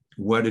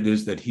what it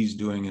is that he's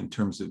doing in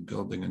terms of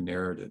building a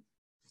narrative.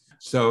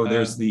 So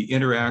there's the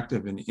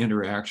interactive and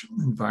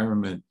interactional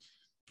environment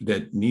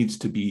that needs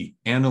to be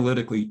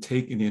analytically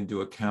taken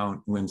into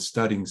account when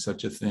studying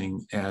such a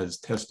thing as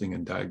testing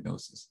and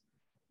diagnosis.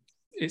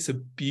 It's a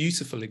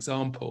beautiful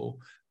example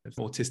of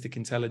autistic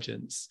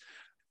intelligence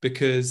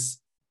because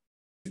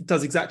it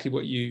does exactly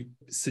what you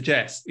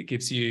suggest. It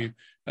gives you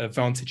a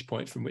vantage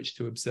point from which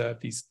to observe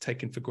these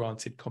taken for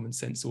granted common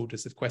sense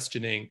orders of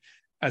questioning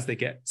as they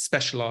get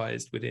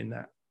specialized within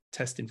that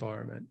test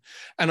environment.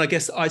 And I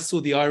guess I saw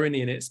the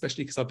irony in it,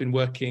 especially because I've been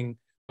working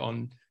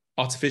on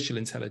artificial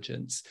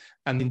intelligence,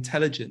 and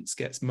intelligence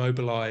gets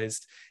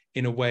mobilized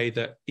in a way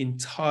that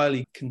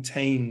entirely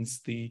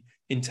contains the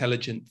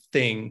intelligent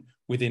thing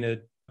within a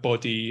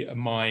body, a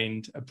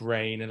mind, a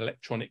brain, an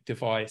electronic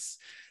device.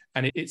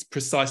 And it's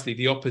precisely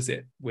the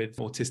opposite with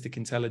autistic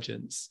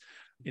intelligence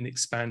in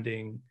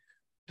expanding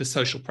the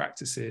social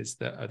practices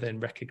that are then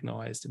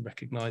recognized and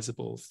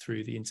recognizable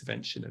through the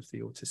intervention of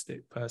the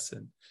autistic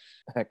person.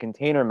 That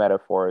container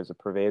metaphor is a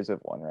pervasive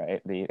one,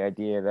 right? The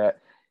idea that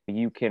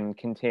you can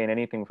contain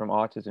anything from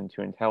autism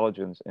to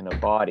intelligence in a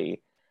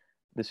body.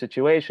 The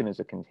situation is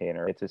a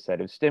container. It's a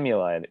set of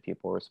stimuli that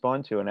people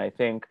respond to. And I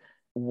think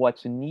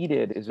what's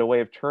needed is a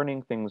way of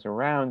turning things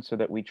around so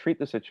that we treat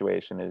the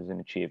situation as an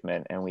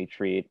achievement and we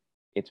treat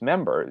its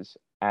members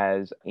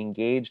as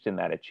engaged in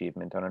that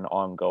achievement on an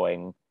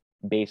ongoing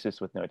basis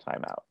with no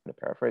timeout. To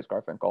paraphrase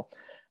Garfinkel,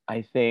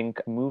 I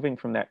think moving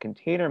from that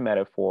container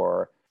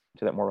metaphor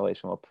to that more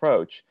relational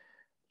approach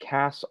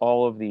casts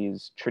all of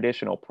these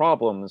traditional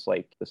problems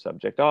like the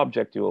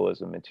subject-object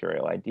dualism,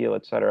 material ideal,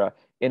 etc.,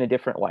 in a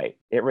different light.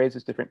 It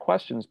raises different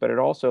questions, but it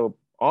also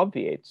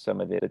obviates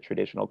some of the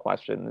traditional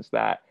questions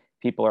that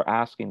people are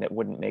asking that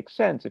wouldn't make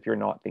sense if you're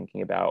not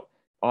thinking about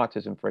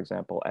autism, for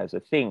example, as a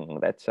thing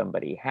that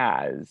somebody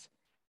has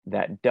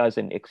that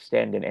doesn't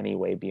extend in any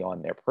way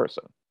beyond their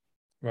person.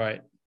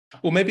 Right.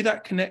 Well, maybe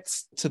that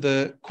connects to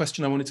the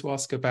question I wanted to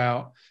ask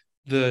about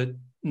the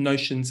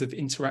notions of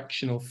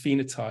interactional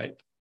phenotype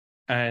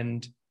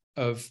and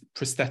of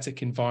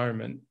prosthetic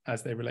environment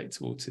as they relate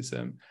to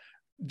autism.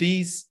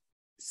 These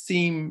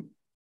seem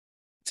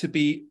to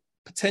be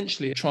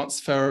potentially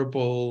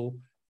transferable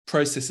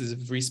processes of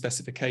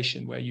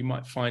respecification where you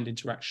might find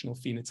interactional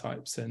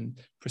phenotypes and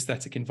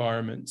prosthetic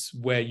environments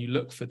where you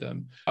look for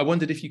them. I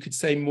wondered if you could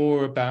say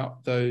more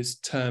about those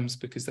terms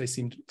because they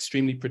seemed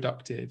extremely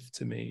productive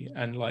to me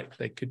and like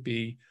they could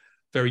be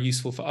very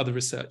useful for other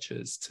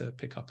researchers to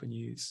pick up and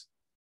use.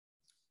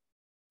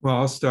 Well,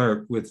 I'll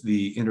start with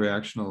the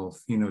interactional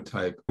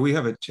phenotype. We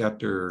have a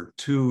chapter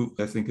 2,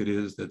 I think it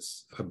is,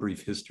 that's a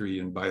brief history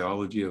and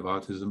biology of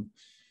autism.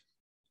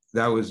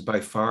 That was by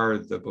far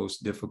the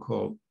most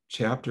difficult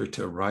chapter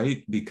to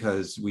write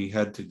because we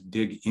had to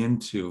dig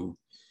into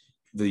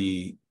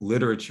the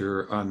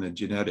literature on the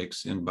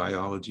genetics and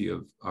biology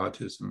of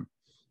autism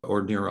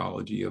or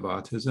neurology of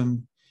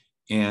autism.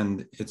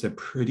 And it's a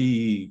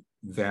pretty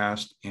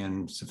vast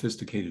and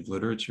sophisticated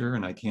literature,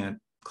 and I can't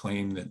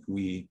claim that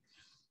we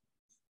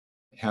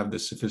have the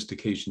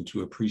sophistication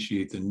to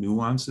appreciate the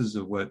nuances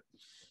of what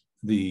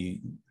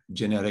the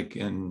genetic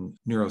and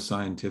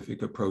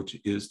neuroscientific approach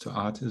is to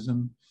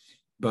autism.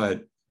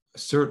 But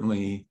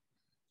certainly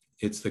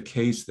it's the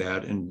case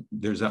that, and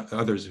there's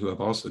others who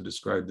have also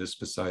described this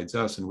besides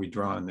us, and we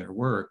draw on their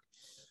work,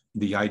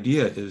 the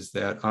idea is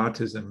that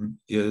autism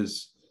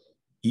is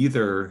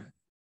either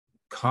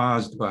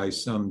caused by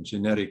some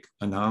genetic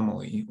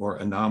anomaly, or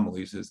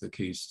anomalies is the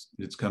case,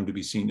 it's come to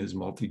be seen as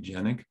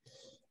multigenic,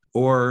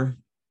 or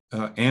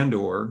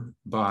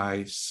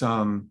by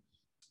some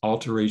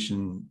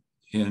alteration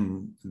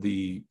in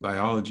the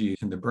biology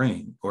in the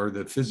brain, or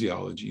the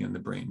physiology in the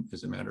brain,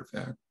 as a matter of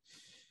fact.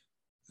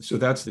 So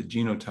that's the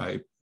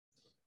genotype,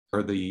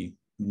 or the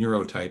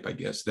neurotype, I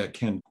guess, that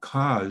can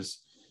cause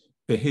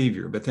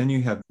behavior. But then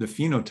you have the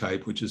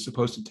phenotype, which is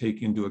supposed to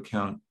take into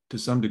account, to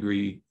some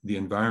degree, the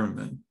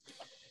environment.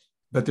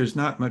 But there's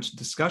not much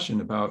discussion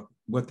about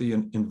what the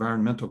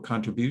environmental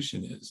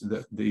contribution is.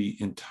 The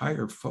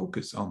entire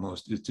focus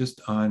almost is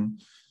just on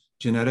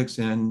genetics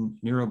and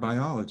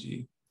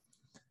neurobiology.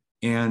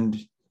 And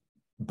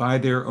by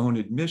their own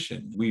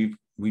admission,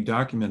 we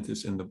document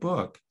this in the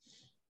book,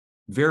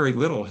 very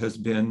little has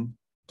been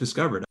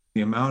discovered.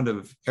 The amount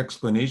of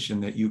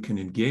explanation that you can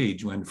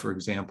engage when, for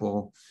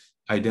example,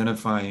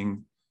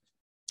 identifying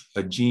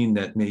a gene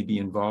that may be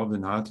involved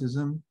in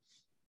autism,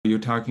 you're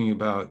talking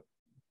about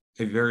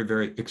a very,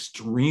 very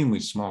extremely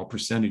small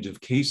percentage of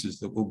cases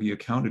that will be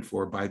accounted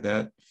for by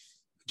that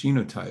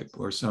genotype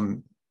or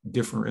some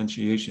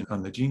differentiation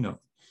on the genome.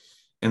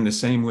 And the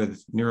same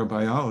with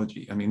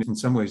neurobiology. I mean, in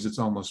some ways, it's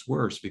almost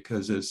worse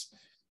because, as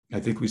I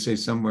think we say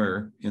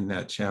somewhere in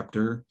that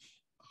chapter,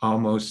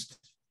 almost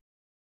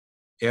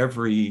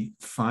every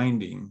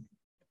finding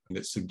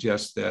that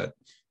suggests that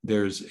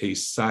there's a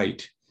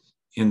site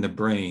in the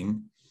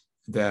brain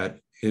that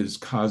is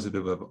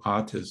causative of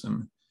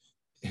autism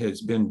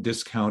has been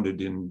discounted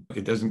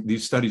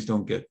these studies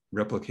don't get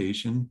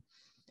replication.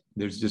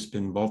 There's just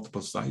been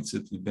multiple sites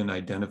that have been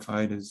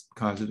identified as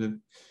causative.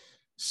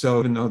 So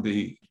even though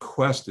the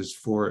quest is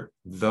for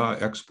the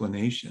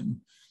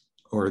explanation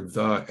or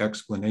the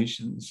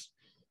explanations,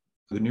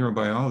 the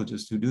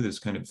neurobiologists who do this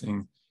kind of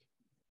thing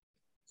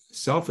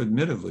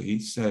self-admittedly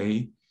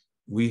say,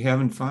 we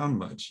haven't found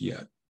much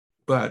yet,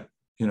 but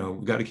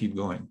we've got to keep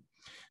going.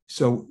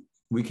 So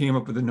we came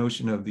up with the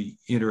notion of the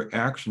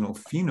interactional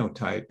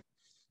phenotype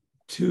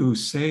to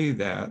say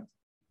that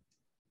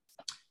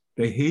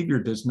behavior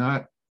does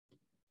not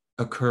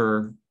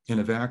occur in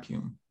a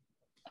vacuum.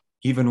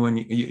 Even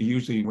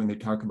usually when they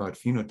talk about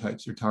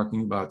phenotypes, they're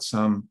talking about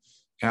some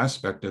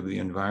aspect of the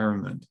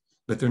environment,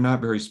 but they're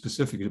not very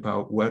specific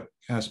about what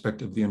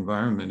aspect of the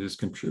environment is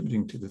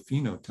contributing to the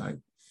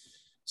phenotype.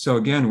 So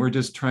again, we're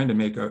just trying to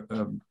make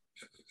a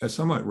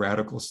somewhat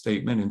radical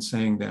statement in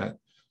saying that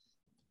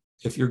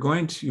if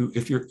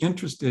you're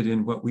interested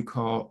in what we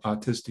call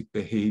autistic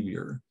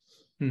behavior,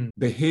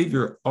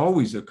 behavior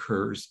always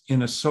occurs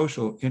in a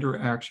social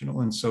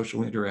interactional and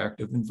social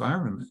interactive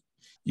environment.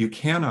 You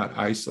cannot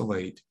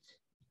isolate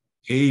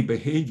a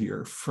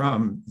behavior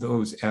from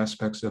those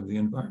aspects of the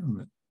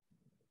environment.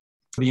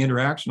 The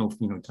interactional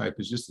phenotype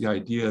is just the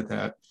idea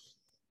that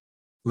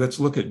let's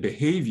look at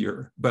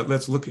behavior, but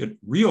let's look at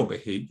real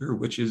behavior,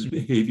 which is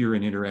behavior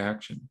and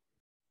interaction.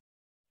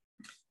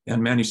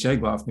 And Manny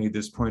Shegloff made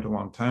this point a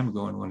long time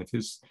ago in one of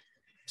his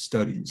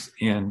studies.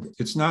 And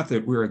it's not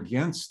that we're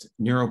against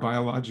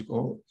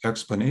neurobiological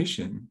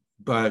explanation,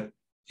 but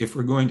if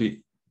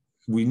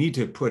we need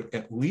to put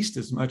at least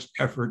as much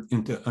effort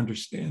into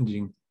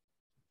understanding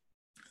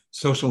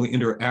socially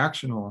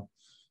interactional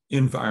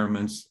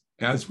environments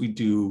as we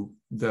do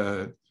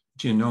the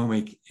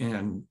genomic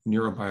and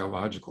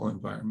neurobiological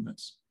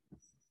environments.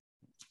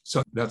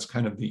 So that's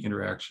kind of the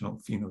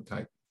interactional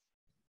phenotype.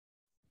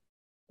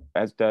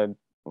 As Doug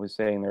was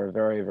saying, they're a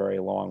very, very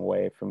long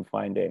way from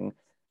finding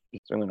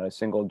certainly not a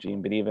single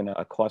gene, but even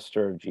a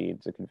cluster of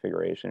genes, a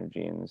configuration of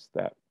genes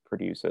that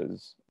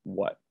produces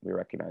what we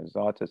recognize as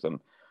autism.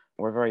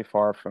 We're very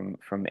far from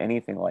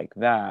anything like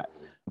that.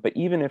 But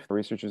even if the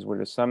researchers were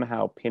to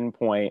somehow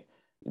pinpoint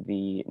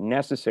the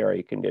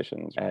necessary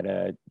conditions at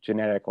a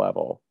genetic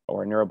level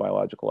or a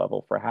neurobiological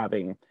level for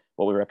having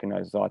what we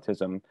recognize as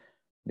autism,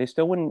 they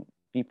still wouldn't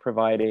be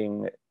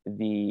providing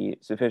the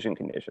sufficient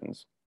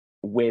conditions,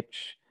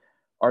 which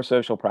are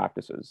social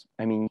practices.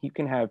 I mean, you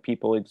can have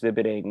people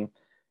exhibiting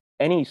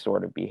any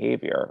sort of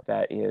behavior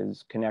that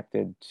is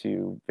connected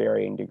to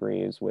varying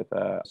degrees with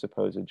a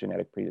supposed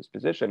genetic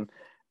predisposition.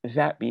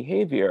 That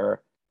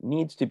behavior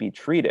needs to be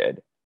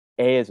treated,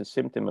 A, as a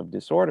symptom of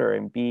disorder,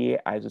 and B,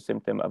 as a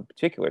symptom of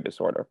particular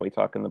disorder. We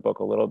talk in the book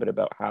a little bit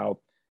about how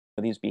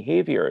these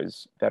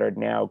behaviors that are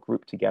now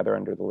grouped together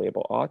under the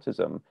label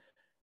autism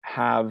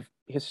have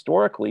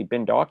historically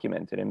been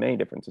documented in many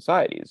different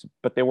societies,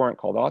 but they weren't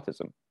called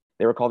autism.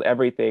 They were called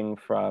everything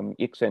from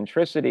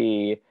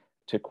eccentricity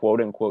to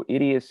quote unquote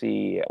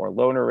idiocy or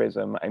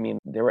lonerism. I mean,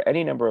 there were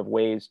any number of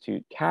ways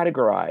to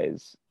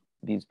categorize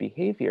these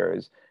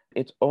behaviors.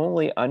 It's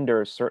only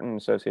under certain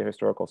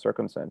socio-historical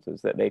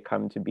circumstances that they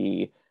come to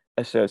be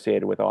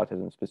associated with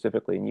autism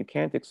specifically. And you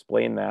can't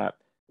explain that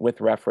with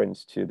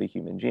reference to the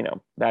human genome.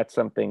 That's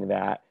something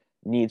that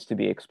needs to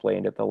be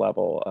explained at the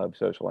level of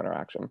social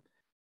interaction.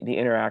 The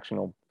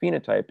interactional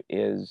phenotype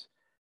is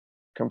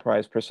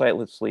comprise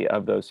precisely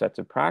of those sets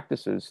of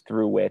practices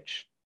through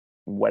which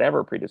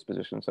whatever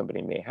predisposition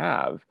somebody may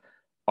have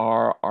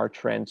are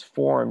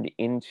transformed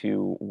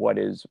into what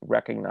is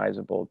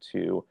recognizable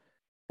to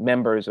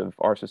members of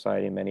our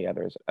society and many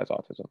others as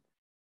autism.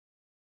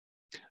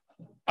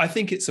 I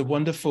think it's a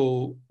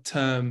wonderful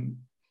term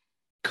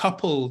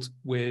coupled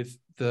with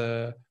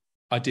the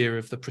idea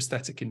of the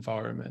prosthetic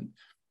environment,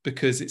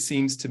 because it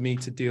seems to me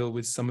to deal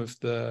with some of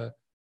the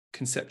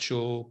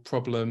conceptual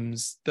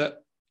problems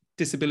that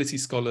disability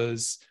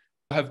scholars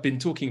have been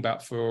talking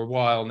about for a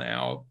while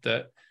now,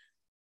 that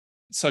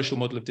social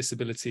model of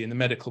disability and the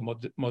medical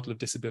model of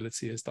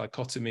disability as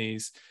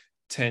dichotomies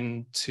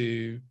tend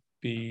to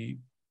be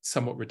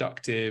somewhat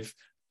reductive,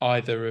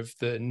 either of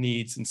the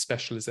needs and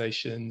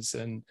specializations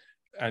and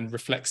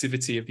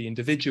reflexivity of the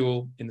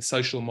individual in the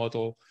social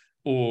model,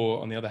 or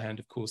on the other hand,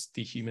 of course,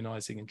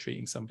 dehumanizing and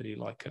treating somebody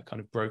like a kind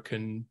of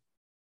broken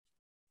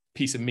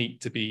piece of meat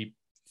to be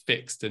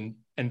fixed and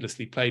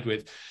endlessly played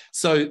with.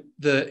 So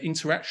the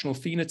interactional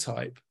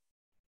phenotype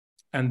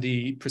and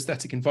the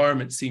prosthetic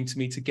environment seem to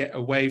me to get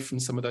away from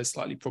some of those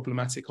slightly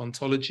problematic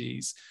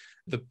ontologies.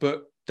 The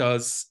book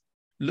does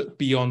look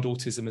beyond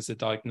autism as a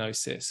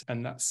diagnosis,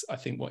 and that's, I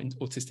think, what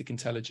autistic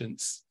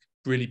intelligence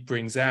really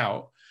brings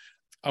out.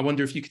 I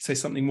wonder if you could say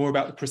something more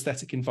about the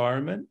prosthetic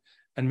environment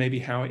and maybe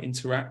how it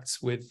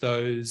interacts with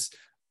those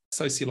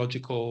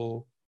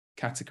sociological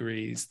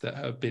categories that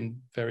have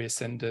been very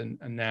ascendant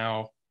and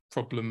now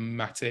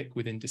problematic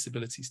within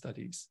disability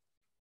studies.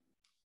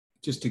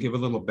 Just to give a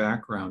little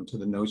background to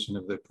the notion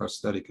of the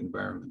prosthetic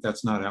environment,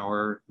 that's not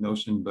our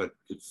notion, but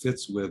it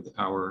fits with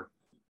our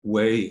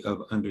way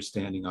of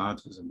understanding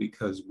autism,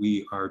 because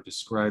we are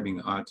describing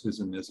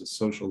autism as a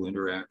socially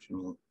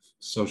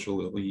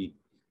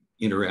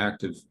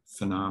interactive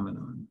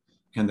phenomenon.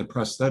 And the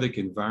prosthetic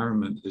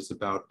environment is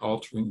about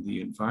altering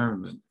the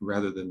environment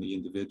rather than the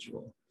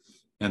individual.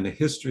 And the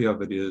history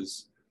of it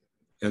is,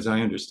 as I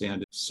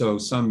understand it, so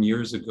some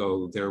years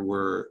ago, there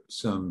were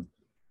some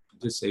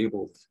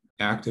disabled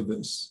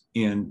activists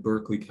in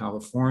Berkeley,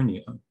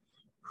 California,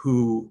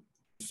 who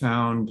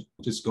found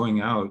just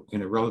going out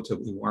in a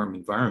relatively warm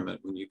environment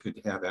when you could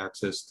have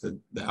access to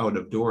the out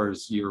of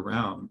doors year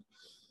round,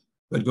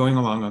 but going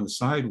along on the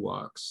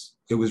sidewalks,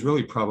 it was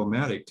really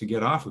problematic to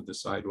get off of the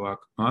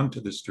sidewalk onto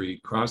the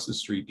street, cross the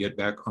street, get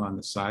back on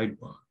the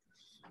sidewalk.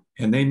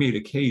 And they made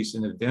a case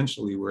and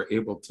eventually were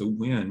able to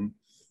win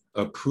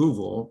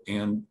approval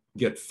and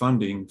get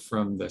funding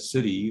from the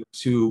city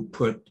to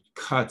put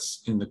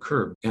cuts in the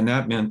curb. And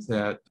that meant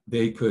that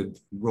they could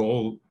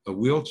roll a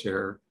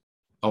wheelchair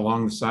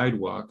along the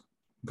sidewalk,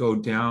 go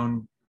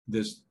down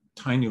this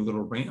tiny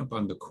little ramp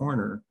on the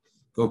corner,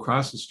 go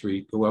across the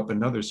street, go up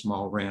another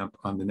small ramp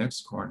on the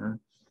next corner,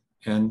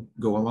 and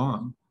go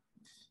along.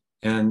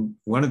 And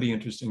one of the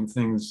interesting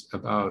things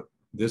about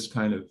this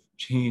kind of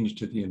change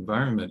to the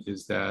environment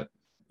is that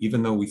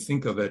even though we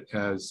think of it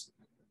as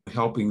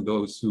helping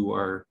those who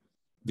are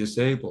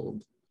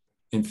disabled,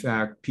 in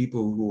fact,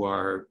 people who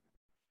are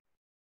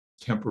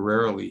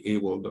temporarily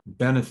able to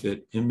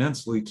benefit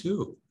immensely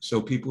too.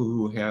 So people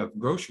who have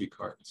grocery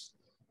carts,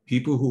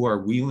 people who are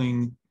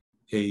wheeling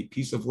a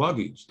piece of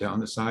luggage down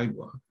the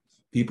sidewalk,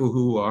 people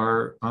who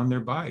are on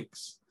their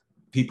bikes,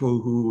 people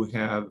who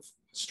have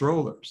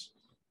strollers,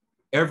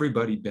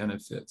 everybody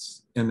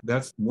benefits. And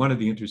that's one of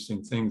the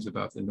interesting things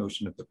about the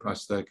notion of the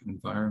prosthetic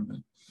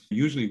environment.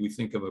 Usually we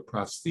think of a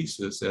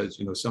prosthesis as,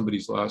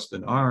 somebody's lost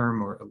an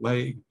arm or a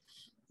leg,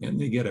 and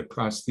they get a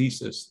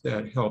prosthesis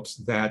that helps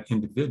that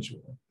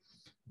individual.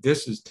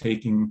 This is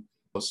taking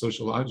a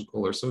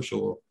sociological or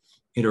social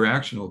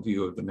interactional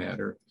view of the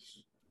matter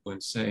when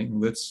saying,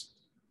 let's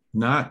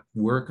not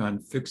work on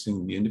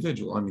fixing the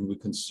individual. I mean, we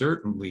can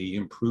certainly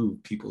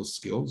improve people's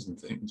skills and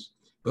things,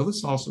 but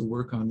let's also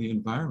work on the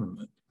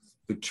environment.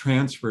 It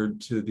transferred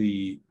to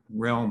the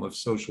realm of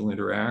social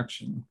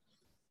interaction.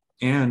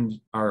 And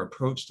our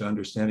approach to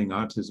understanding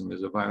autism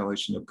is a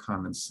violation of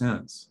common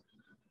sense.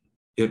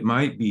 It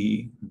might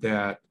be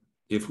that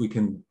if we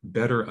can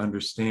better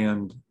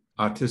understand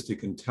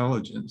autistic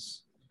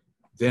intelligence,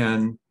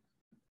 then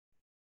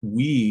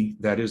we,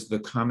 that is the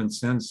common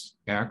sense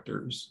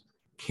actors,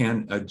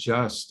 can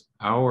adjust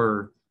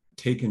our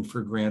taken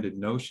for granted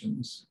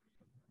notions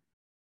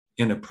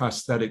in a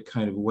prosthetic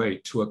kind of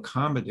way to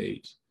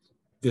accommodate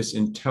this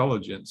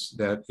intelligence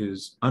that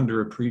is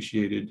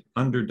underappreciated,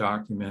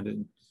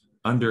 underdocumented,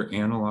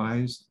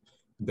 underanalyzed,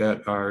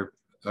 that are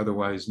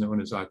otherwise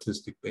known as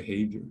autistic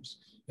behaviors.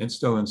 And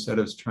so instead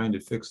of trying to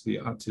fix the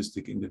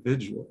autistic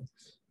individual,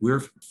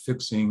 we're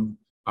fixing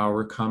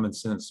our common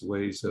sense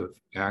ways of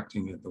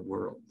acting in the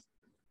world.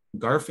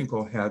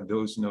 Garfinkel had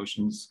those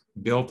notions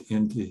built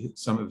into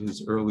some of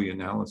his early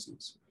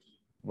analyses.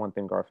 One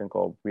thing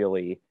Garfinkel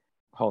really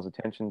calls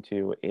attention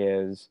to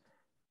is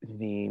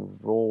the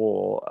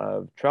role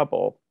of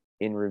trouble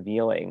in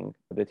revealing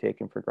the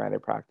taken for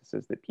granted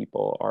practices that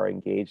people are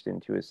engaged in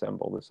to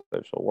assemble the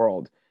social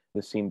world,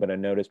 the seen but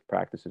unnoticed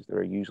practices that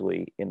are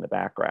usually in the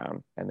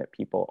background and that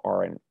people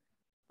aren't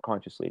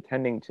consciously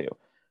attending to.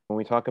 When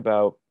we talk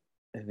about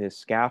this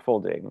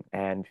scaffolding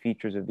and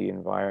features of the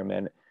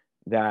environment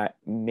that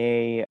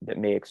may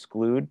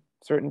exclude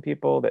certain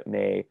people, that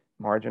may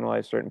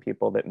marginalize certain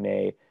people, that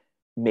may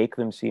make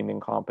them seem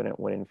incompetent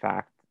when in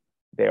fact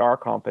they are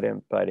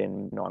competent, but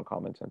in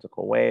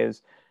non-commonsensical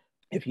ways.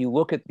 If you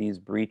look at these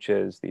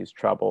breaches, these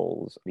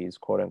troubles, these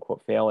quote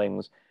unquote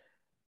failings,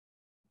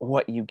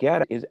 what you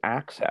get is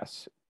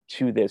access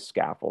to this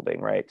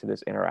scaffolding, right? To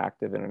this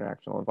interactive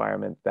international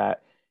environment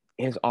that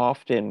is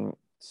often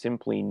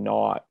simply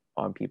not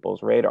on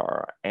people's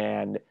radar.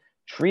 And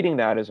treating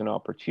that as an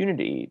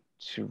opportunity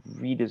to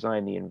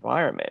redesign the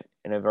environment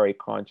in a very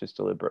conscious,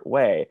 deliberate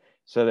way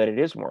so that it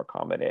is more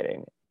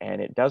accommodating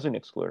and it doesn't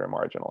exclude or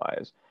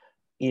marginalize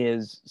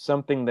is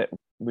something that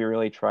we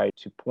really try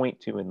to point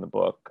to in the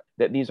book,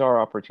 that these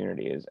are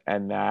opportunities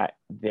and that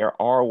there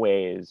are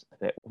ways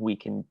that we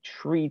can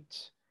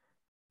treat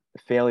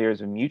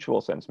failures of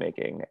mutual sense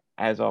making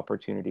as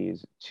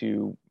opportunities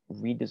to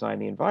redesign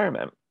the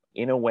environment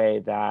in a way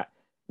that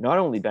not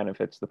only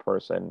benefits the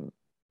person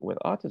with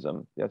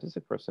autism, the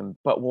autistic person,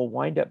 but will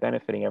wind up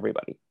benefiting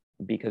everybody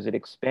because it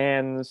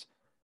expands,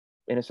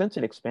 in a sense,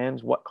 it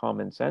expands what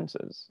common sense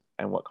is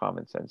and what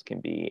common sense can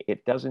be.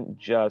 It doesn't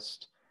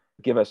just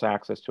give us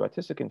access to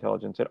autistic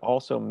intelligence, it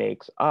also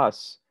makes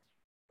us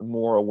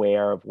more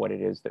aware of what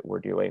it is that we're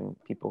doing,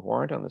 people who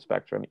aren't on the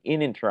spectrum,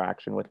 in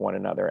interaction with one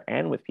another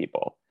and with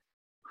people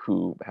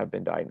who have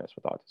been diagnosed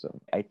with autism.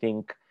 I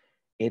think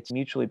it's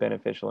mutually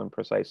beneficial in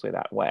precisely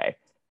that way.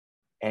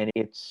 And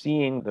it's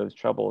seeing those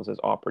troubles as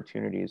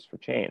opportunities for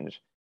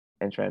change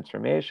and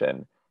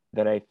transformation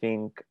that I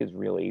think is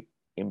really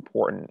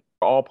important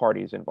for all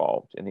parties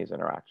involved in these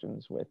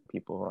interactions with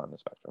people who are on the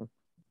spectrum.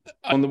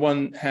 On the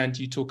one hand,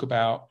 you talk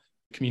about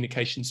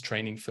communications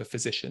training for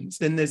physicians.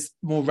 Then there's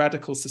more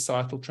radical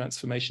societal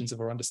transformations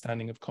of our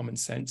understanding of common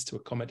sense to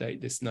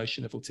accommodate this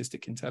notion of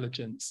autistic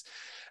intelligence.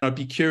 I'd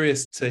be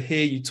curious to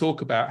hear you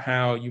talk about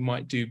how you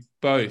might do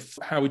both.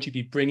 How would you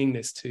be bringing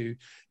this to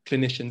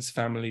clinicians,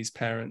 families,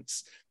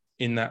 parents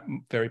in that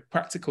very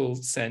practical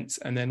sense?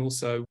 And then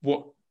also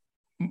what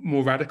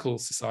more radical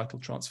societal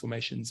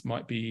transformations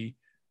might be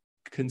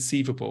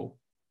conceivable?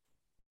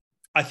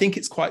 I think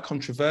it's quite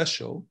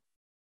controversial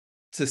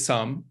to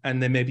some,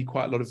 and there may be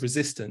quite a lot of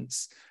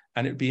resistance.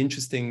 And it would be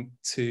interesting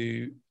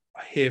to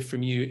hear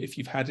from you if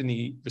you've had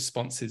any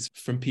responses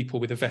from people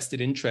with a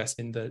vested interest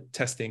in the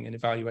testing and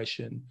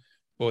evaluation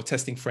or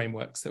testing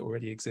frameworks that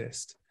already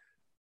exist.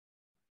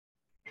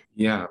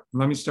 Yeah,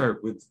 let me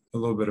start with a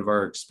little bit of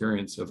our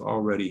experience of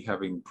already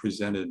having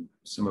presented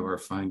some of our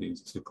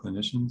findings to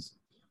clinicians.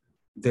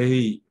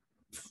 They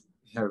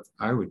have,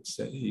 I would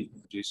say,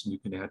 Jason, you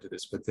can add to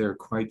this, but they're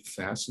quite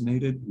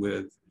fascinated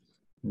with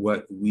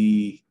what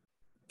we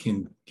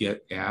can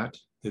get at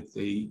that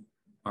they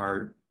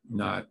are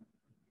not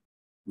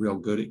real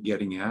good at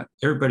getting at.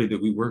 Everybody that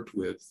we worked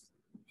with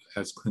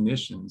as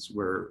clinicians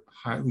were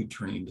highly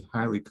trained,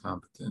 highly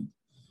competent,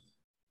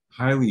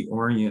 highly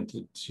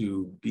oriented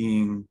to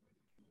being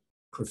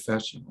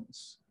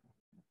professionals.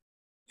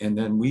 And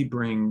then we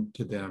bring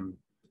to them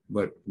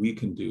what we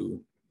can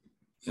do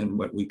and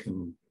what we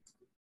can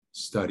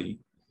study.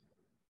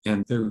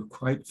 And they're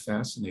quite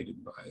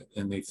fascinated by it.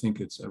 And they think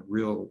it's a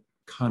real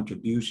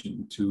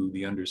contribution to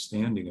the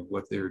understanding of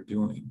what they're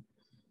doing.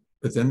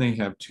 But then they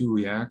have two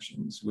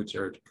reactions, which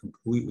are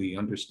completely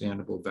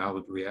understandable,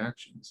 valid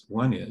reactions.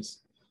 One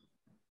is,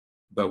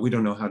 but we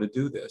don't know how to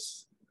do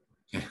this.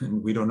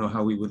 And we don't know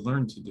how we would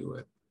learn to do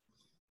it.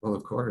 Well,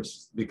 of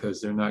course,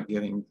 because they're not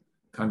getting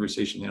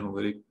conversation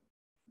analytic,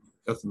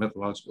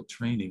 methodological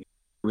training.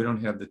 We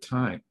don't have the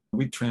time.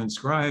 We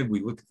transcribe,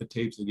 we look at the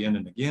tapes again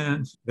and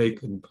again. They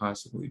couldn't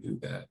possibly do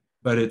that.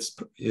 But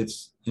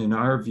it's in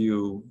our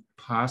view,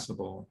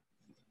 possible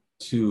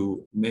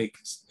to make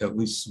at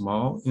least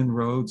small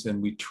inroads,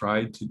 and we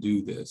tried to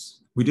do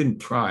this. We didn't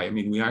try, I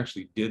mean, we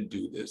actually did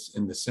do this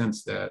in the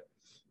sense that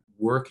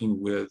working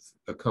with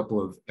a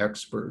couple of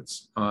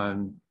experts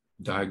on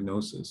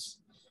diagnosis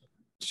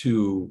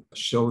to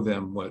show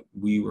them what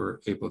we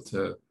were able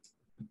to,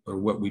 or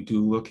what we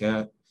do look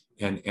at,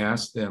 and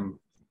ask them,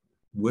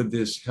 would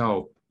this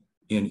help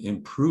in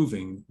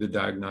improving the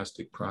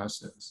diagnostic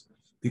process?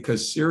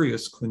 Because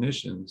serious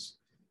clinicians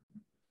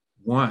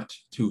want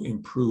to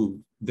improve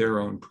their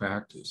own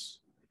practice.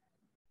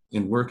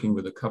 In working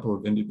with a couple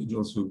of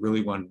individuals who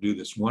really want to do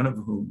this, one of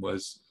whom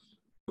was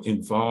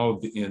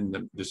involved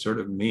in the sort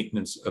of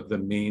maintenance of the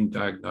main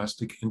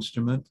diagnostic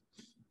instrument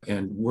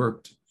and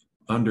worked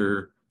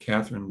under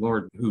Catherine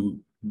Lord, who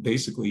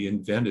basically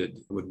invented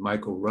with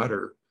Michael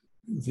Rutter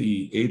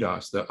the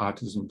ADOS, the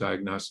Autism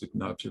Diagnostic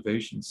and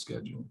Observation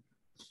Schedule.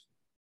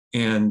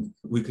 And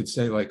we could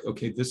say, like,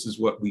 okay, this is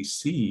what we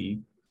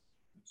see,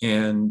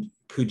 and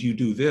could you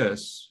do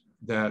this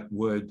that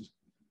would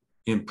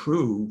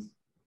improve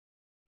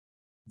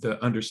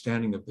the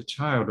understanding of the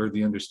child or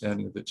the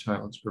understanding of the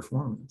child's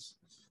performance?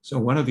 So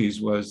one of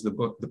these was the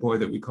boy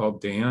that we called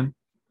Dan,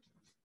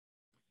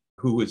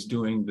 who was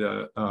doing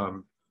the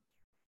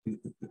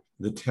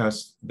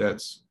test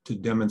that's to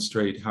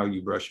demonstrate how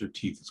you brush your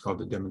teeth. It's called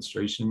the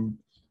demonstration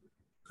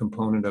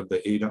component of the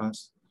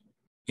ADOS.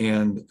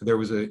 And there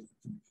was to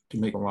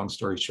make a long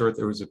story short,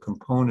 there was a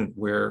component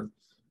where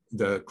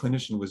the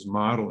clinician was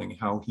modeling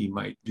how he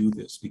might do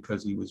this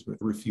because he was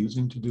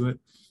refusing to do it.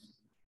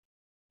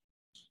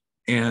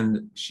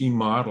 And she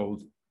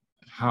modeled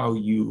how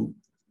you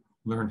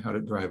learn how to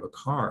drive a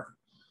car.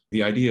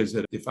 The idea is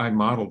that if I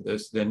model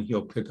this, then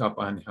he'll pick up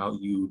on how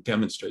you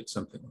demonstrate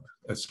something,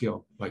 a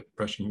skill like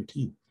brushing your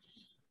teeth.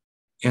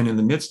 And in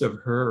the midst of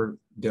her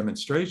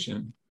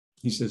demonstration,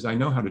 he says, I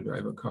know how to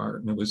drive a car.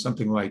 And it was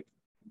something like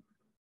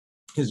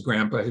his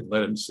grandpa had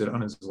let him sit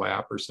on his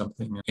lap or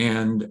something.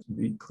 And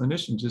the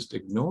clinician just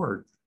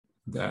ignored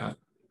that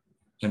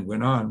and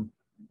went on.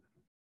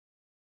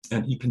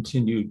 And he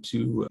continued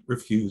to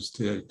refuse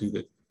to do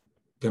the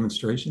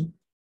demonstration.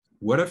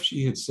 What if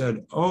she had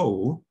said,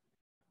 oh,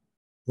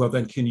 well,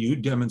 then can you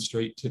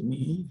demonstrate to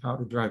me how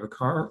to drive a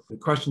car? The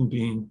question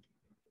being,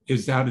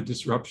 is that a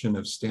disruption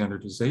of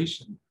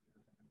standardization?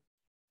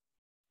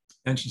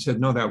 And she said,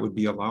 no, that would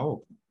be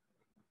allowable.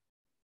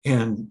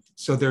 And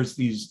so there's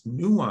these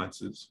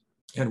nuances.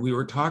 And we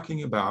were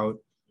talking about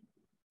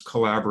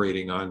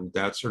collaborating on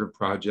that sort of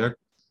project,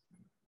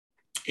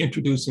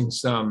 introducing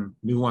some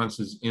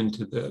nuances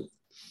into the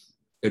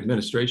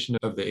administration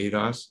of the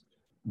ADOS.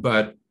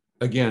 But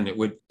again,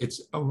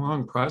 it's a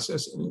long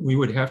process, and we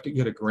would have to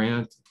get a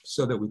grant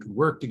so that we could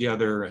work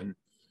together and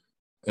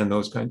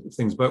those kinds of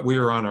things. But we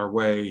were on our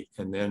way,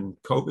 and then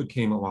COVID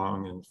came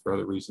along, and for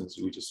other reasons,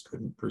 we just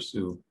couldn't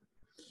pursue.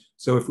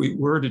 So if we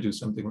were to do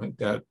something like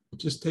that, it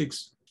just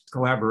takes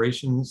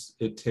collaborations.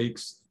 It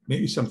takes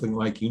maybe something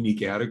like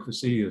unique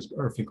adequacy, as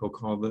Garfinkel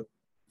called it,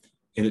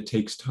 and it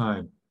takes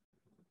time.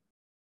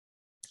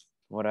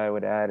 What I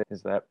would add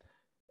is that,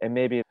 and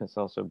maybe this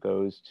also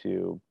goes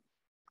to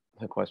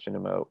the question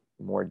about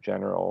more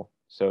general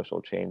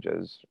social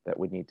changes that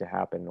would need to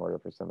happen in order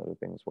for some of the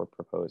things we're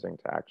proposing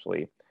to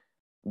actually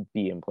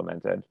be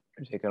implemented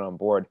or taken on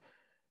board.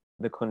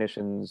 The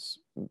clinicians,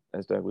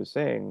 as Doug was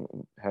saying,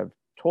 have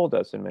told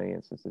us in many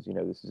instances,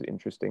 this is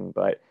interesting,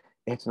 but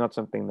it's not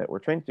something that we're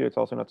trained to do. It's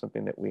also not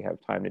something that we have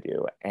time to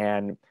do.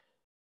 And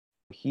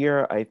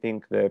here, I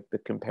think that the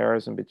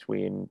comparison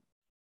between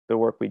the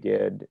work we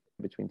did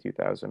between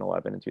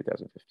 2011 and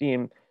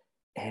 2015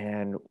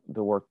 and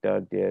the work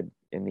Doug did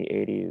in the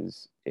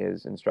 80s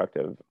is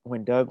instructive.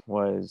 When Doug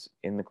was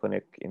in the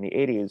clinic in the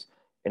 80s,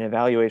 an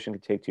evaluation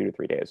could take 2 to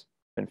 3 days,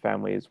 and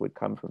families would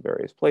come from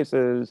various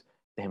places.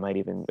 They might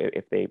even,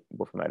 if they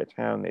were from out of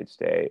town, they'd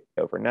stay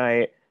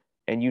overnight.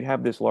 And you'd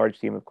have this large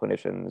team of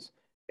clinicians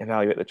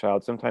evaluate the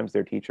child. Sometimes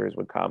their teachers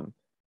would come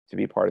to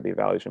be part of the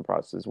evaluation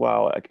process as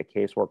well. Like a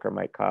caseworker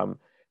might come.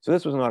 So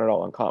this was not at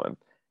all uncommon.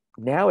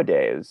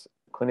 Nowadays,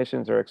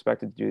 clinicians are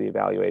expected to do the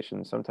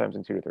evaluation sometimes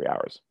in 2 to 3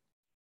 hours,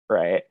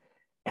 right?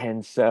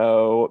 And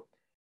so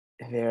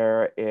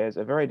there is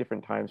a very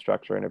different time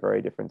structure and a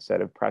very different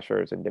set of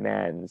pressures and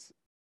demands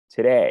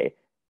today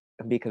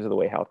because of the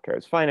way healthcare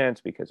is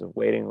financed, because of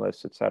waiting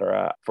lists, et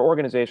cetera, for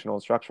organizational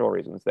and structural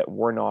reasons that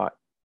were not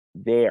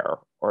there,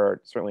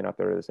 or certainly not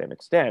there to the same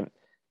extent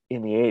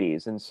in the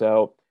 80s. And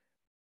so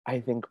I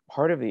think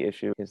part of the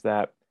issue is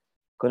that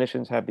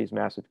clinicians have these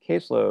massive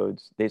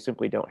caseloads. They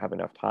simply don't have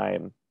enough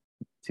time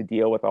to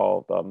deal with all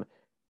of them.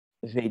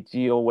 They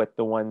deal with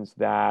the ones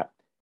that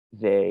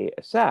they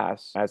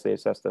assess as they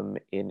assess them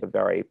in a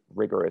very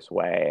rigorous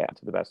way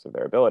to the best of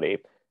their ability.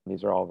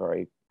 These are all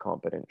very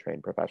competent,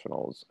 trained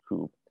professionals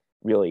who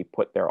really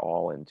put their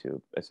all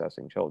into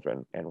assessing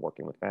children and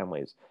working with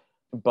families.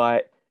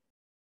 But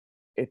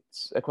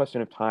it's a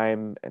question of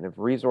time and of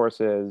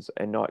resources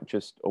and not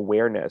just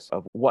awareness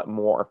of what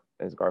more,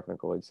 as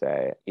Garfinkel would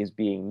say, is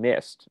being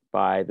missed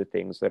by the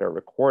things that are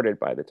recorded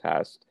by the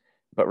test,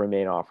 but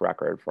remain off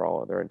record for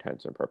all other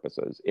intents and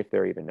purposes, if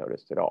they're even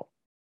noticed at all.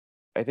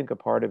 I think a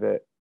part of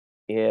it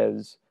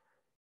is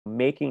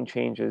making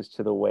changes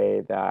to the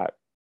way that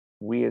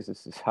we as a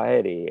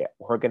society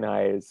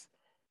organize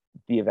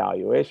the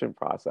evaluation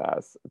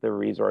process, the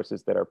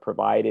resources that are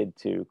provided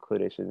to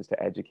clinicians,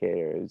 to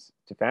educators,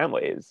 to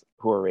families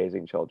who are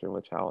raising children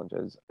with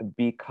challenges.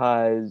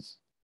 Because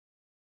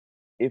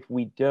if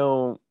we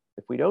don't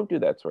do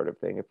that sort of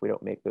thing, if we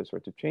don't make those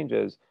sorts of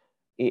changes,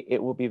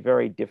 it will be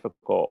very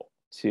difficult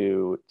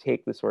to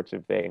take the sorts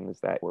of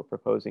things that we're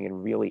proposing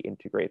and really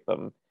integrate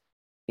them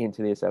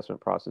into the assessment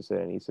process in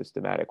any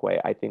systematic way.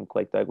 I think,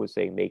 like Doug was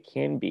saying, they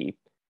can be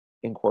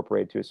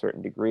incorporated to a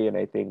certain degree. And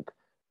I think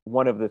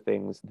one of the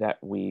things that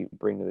we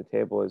bring to the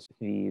table is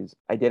these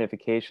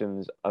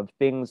identifications of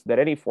things that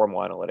any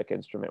formal analytic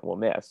instrument will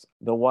miss.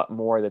 The what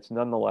more that's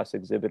nonetheless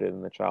exhibited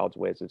in the child's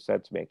ways of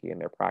sense making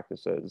and their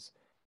practices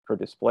for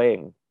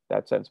displaying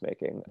that sense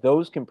making.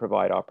 Those can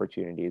provide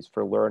opportunities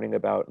for learning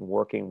about and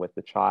working with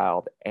the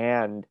child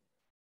and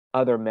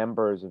other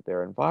members of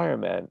their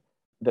environment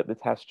that the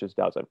test just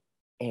doesn't.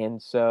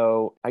 And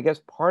so I guess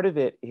part of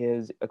it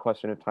is a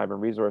question of time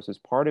and resources.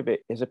 Part of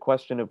it is a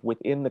question of,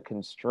 within the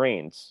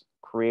constraints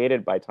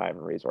created by time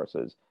and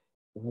resources,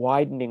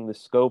 widening the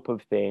scope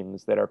of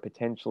things that are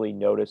potentially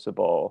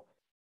noticeable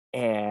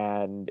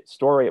and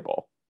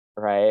storyable,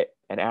 right?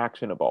 And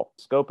actionable.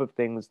 Scope of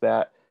things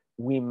that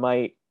we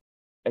might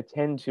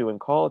attend to and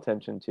call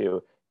attention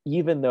to,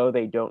 even though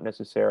they don't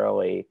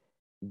necessarily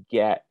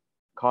get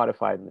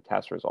codified in the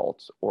test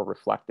results or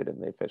reflected in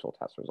the official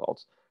test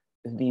results.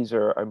 These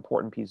are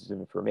important pieces of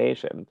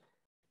information.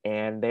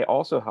 And they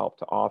also help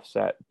to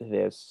offset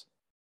this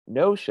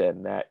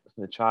notion that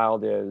the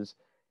child is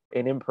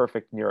an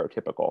imperfect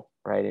neurotypical,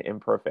 right? An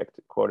imperfect,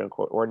 quote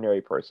unquote,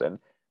 ordinary person.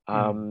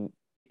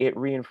 It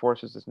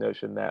reinforces this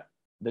notion that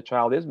the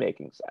child is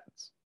making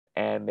sense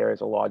and there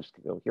is a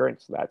logical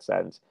coherence to that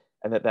sense,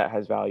 and that that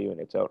has value in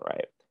its own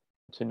right.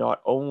 To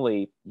not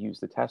only use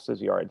the test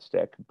as a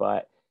yardstick,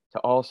 but to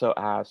also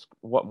ask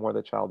what more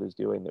the child is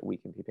doing that we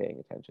can be paying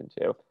attention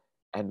to.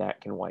 And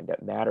that can wind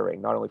up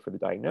mattering, not only for the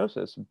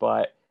diagnosis,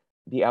 but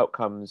the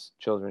outcomes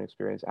children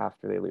experience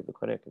after they leave the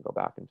clinic and go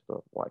back into the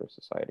wider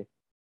society.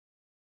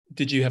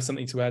 Did you have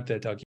something to add there,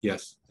 Doug?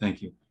 Yes,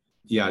 thank you.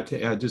 Yeah,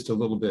 to add just a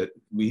little bit,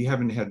 we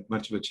haven't had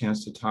much of a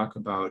chance to talk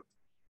about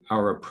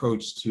our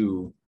approach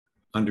to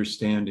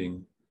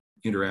understanding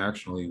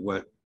interactionally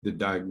what the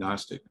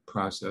diagnostic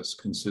process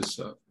consists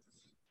of.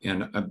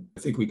 And I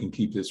think we can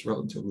keep this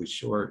relatively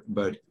short,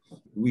 but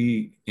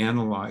we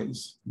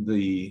analyze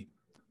the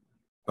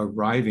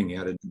arriving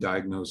at a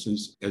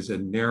diagnosis as a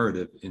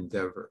narrative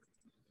endeavor.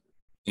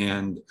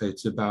 And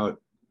it's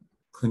about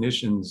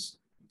clinicians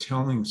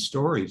telling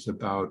stories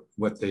about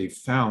what they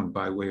found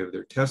by way of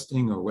their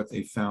testing or what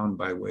they found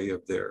by way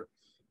of their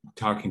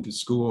talking to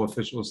school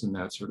officials and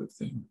that sort of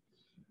thing.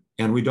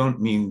 And we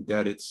don't mean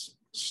that it's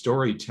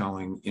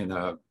storytelling in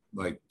a,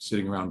 like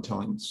sitting around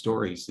telling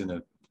stories in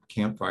a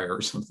campfire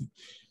or something,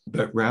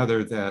 but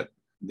rather that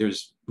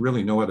there's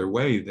really no other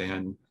way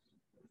than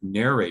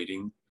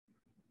narrating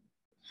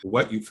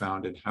what you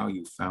found and how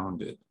you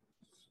found it.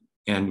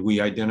 And we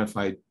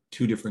identified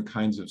two different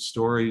kinds of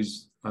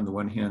stories. On the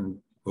one hand,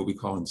 what we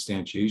call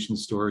instantiation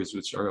stories,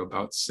 which are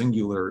about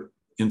singular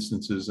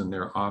instances, and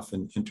they're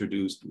often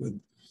introduced with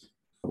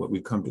what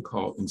we've come to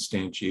call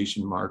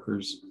instantiation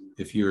markers.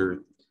 If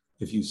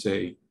you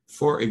say,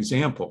 for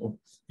example,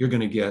 you're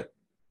going to get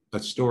a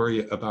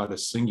story about a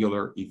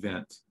singular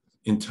event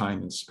in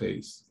time and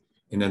space.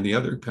 And then the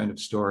other kind of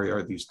story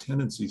are these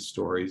tendency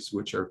stories,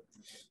 which are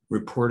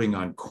reporting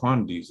on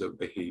quantities of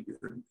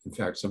behavior. In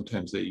fact,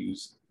 sometimes they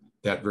use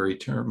that very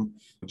term.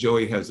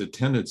 Joey has a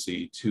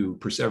tendency to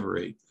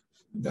perseverate,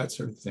 that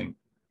sort of thing.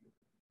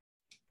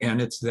 And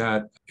it's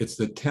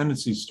the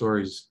tendency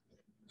stories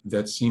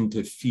that seem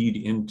to feed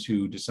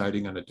into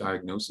deciding on a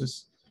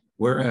diagnosis,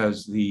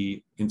 whereas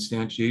the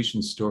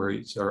instantiation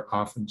stories are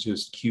often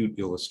just cute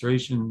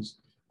illustrations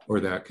or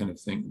that kind of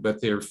thing,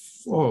 but they're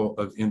full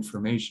of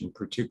information,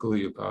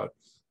 particularly about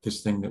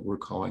this thing that we're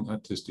calling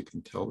autistic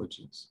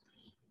intelligence.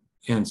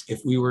 And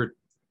if we were,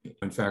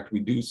 in fact, we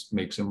do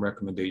make some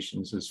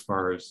recommendations as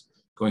far as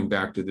going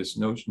back to this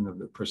notion of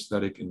the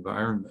prosthetic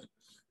environment.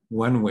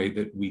 One way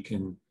that we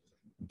can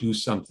do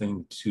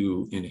something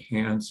to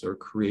enhance or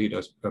create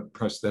a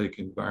prosthetic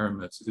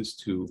environment is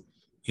to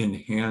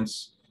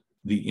enhance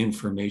the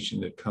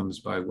information that comes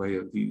by way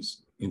of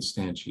these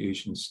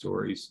instantiation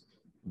stories,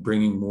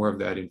 bringing more of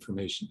that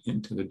information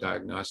into the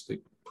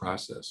diagnostic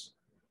process.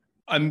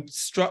 I'm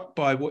struck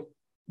by what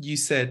you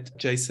said,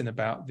 Jason,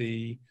 about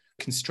the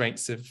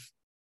constraints of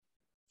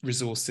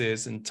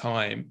resources and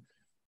time.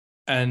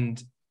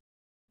 And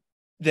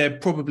there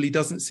probably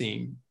doesn't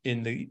seem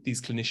in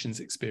these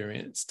clinicians'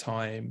 experience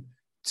time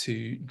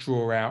to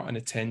draw out and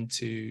attend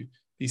to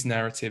these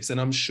narratives. And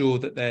I'm sure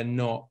that they're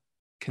not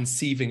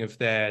conceiving of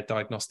their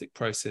diagnostic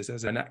process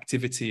as an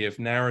activity of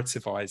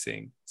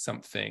narrativizing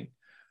something.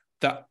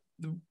 That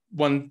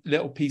one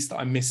little piece that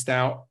I missed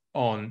out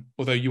on,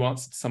 although you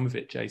answered some of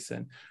it,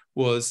 Jason,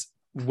 was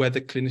whether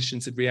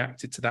clinicians had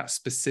reacted to that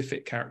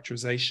specific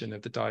characterization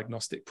of the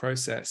diagnostic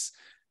process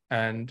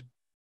and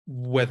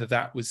whether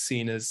that was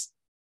seen as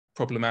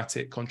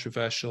problematic,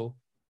 controversial,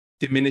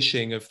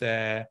 diminishing of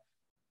their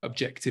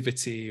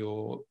objectivity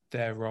or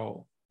their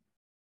role.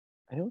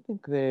 I don't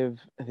think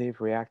they've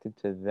reacted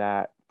to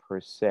that per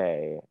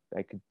se.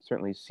 I could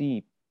certainly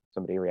see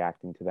somebody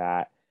reacting to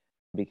that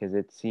because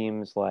it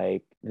seems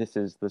like this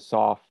is the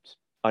soft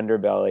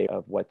underbelly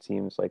of what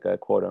seems like a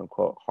quote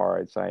unquote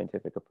hard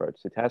scientific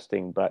approach to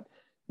testing. But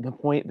the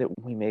point that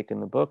we make in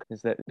the book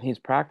is that these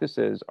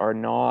practices are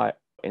not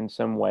in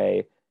some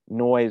way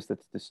noise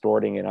that's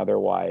distorting an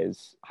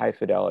otherwise high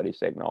fidelity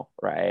signal,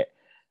 right?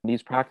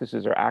 These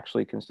practices are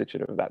actually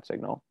constitutive of that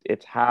signal.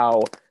 It's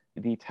how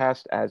the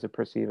test as a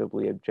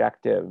perceivably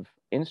objective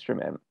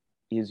instrument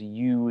is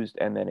used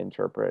and then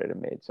interpreted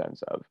and made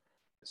sense of.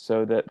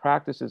 So the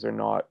practices are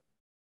not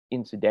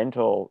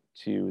incidental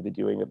to the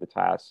doing of the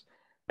test,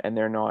 and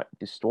they're not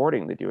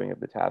distorting the doing of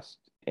the test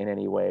in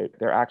any way.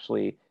 They're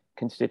actually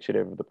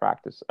constitutive of the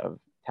practice of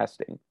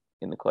testing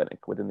in the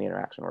clinic, within the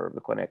interaction order of the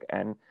clinic.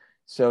 And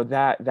so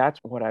that's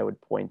what I would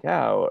point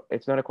out.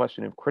 It's not a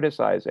question of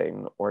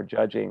criticizing or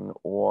judging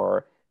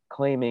or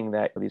claiming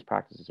that these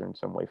practices are in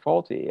some way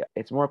faulty.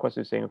 It's more a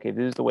question of saying, okay,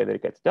 this is the way that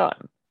it gets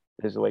done.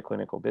 This is the way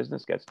clinical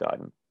business gets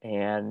done.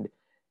 And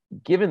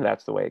given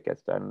that's the way it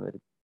gets done, that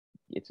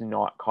it's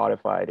not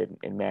codified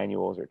in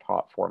manuals or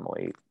taught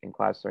formally in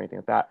classes or anything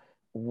like that,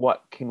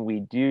 what can we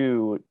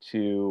do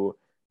to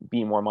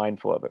be more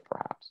mindful of it,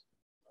 perhaps?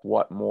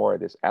 What more,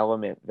 this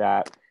element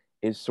that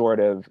is sort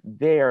of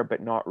there,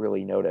 but not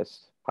really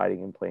noticed,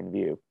 hiding in plain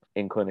view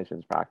in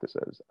clinicians'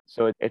 practices.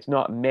 So it's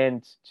not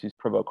meant to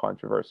provoke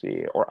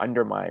controversy or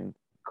undermine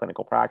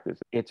clinical practice.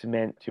 It's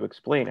meant to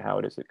explain how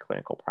it is that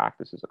clinical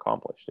practice is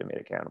accomplished and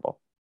made accountable.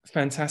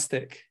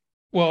 Fantastic.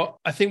 Well,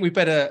 I think we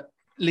better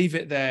leave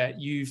it there.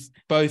 You've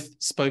both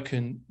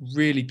spoken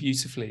really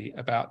beautifully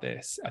about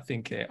this. I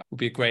think it will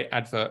be a great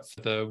advert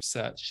for the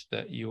research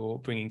that you're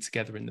bringing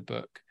together in the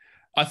book.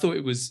 I thought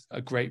it was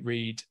a great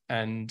read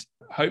and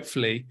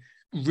hopefully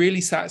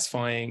really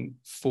satisfying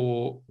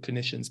for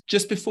clinicians.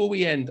 Just before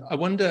we end, I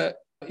wonder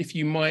if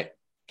you might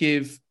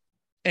give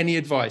any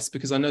advice,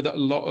 because I know that a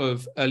lot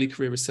of early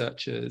career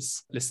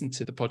researchers listen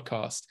to the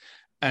podcast,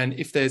 and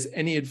if there's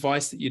any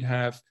advice that you'd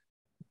have,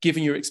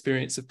 given your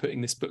experience of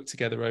putting this book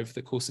together over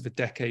the course of a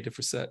decade of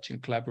research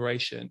and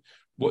collaboration,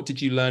 what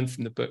did you learn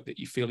from the book that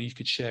you feel you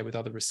could share with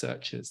other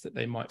researchers that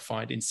they might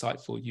find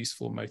insightful,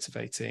 useful,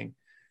 motivating,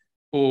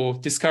 or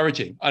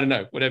discouraging? I don't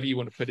know, whatever you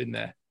want to put in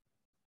there.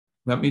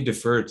 Let me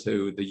defer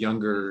to the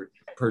younger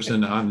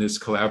person on this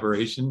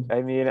collaboration.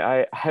 I mean,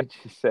 I have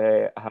to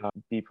say,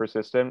 be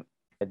persistent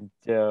and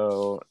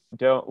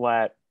don't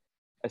let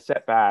a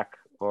setback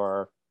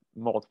or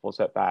multiple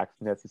setbacks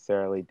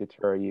necessarily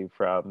deter you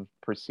from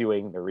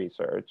pursuing the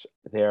research.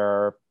 There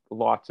are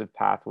lots of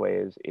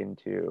pathways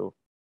into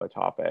a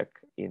topic,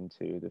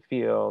 into the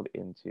field,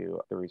 into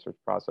the research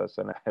process.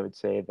 And I would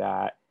say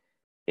that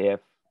if,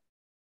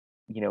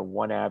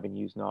 one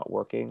avenue is not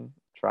working,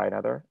 try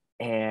another.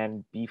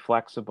 And be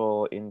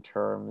flexible in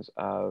terms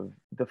of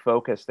the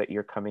focus that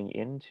you're coming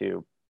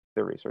into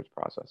the research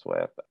process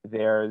with.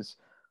 There's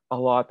a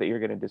lot that you're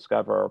going to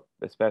discover,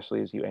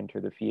 especially as you enter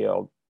the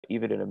field,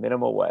 even in a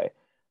minimal way,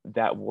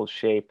 that will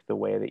shape the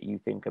way that you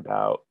think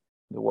about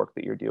the work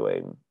that you're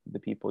doing, the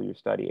people you're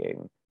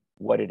studying,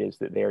 what it is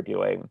that they're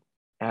doing.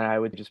 And I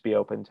would just be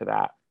open to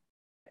that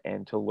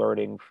and to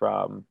learning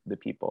from the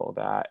people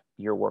that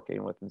you're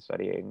working with and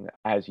studying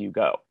as you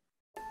go.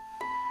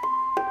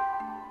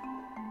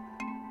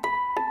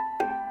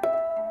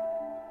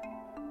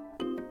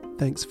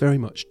 Thanks very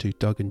much to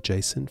Doug and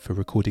Jason for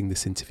recording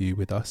this interview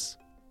with us.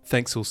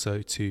 Thanks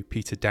also to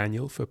Peter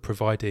Daniel for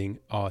providing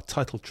our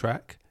title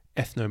track,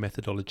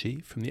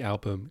 Ethnomethodology, from the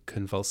album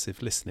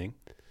Convulsive Listening.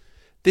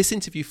 This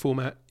interview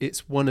format,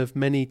 it's one of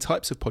many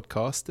types of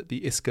podcasts that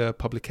the ISCA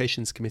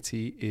Publications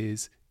Committee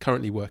is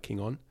currently working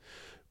on.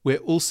 We're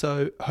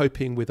also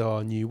hoping with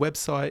our new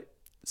website,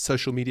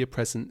 social media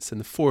presence and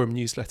the forum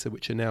newsletter,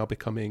 which are now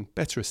becoming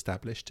better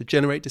established, to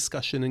generate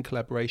discussion and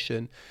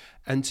collaboration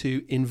and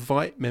to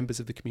invite members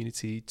of the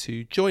community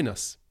to join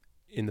us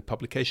in the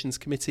publications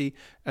committee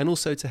and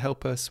also to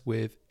help us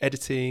with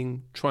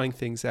editing, trying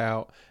things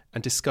out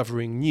and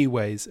discovering new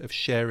ways of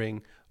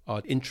sharing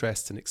our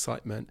interest and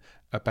excitement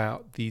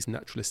about these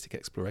naturalistic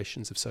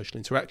explorations of social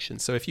interaction.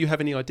 So if you have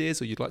any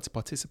ideas or you'd like to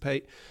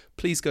participate,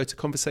 please go to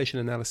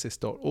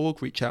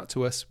conversationanalysis.org, reach out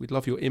to us. We'd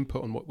love your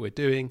input on what we're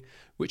doing,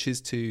 which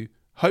is to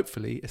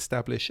hopefully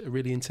establish a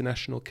really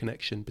international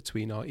connection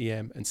between our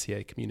EM and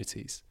CA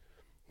communities.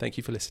 Thank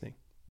you for listening.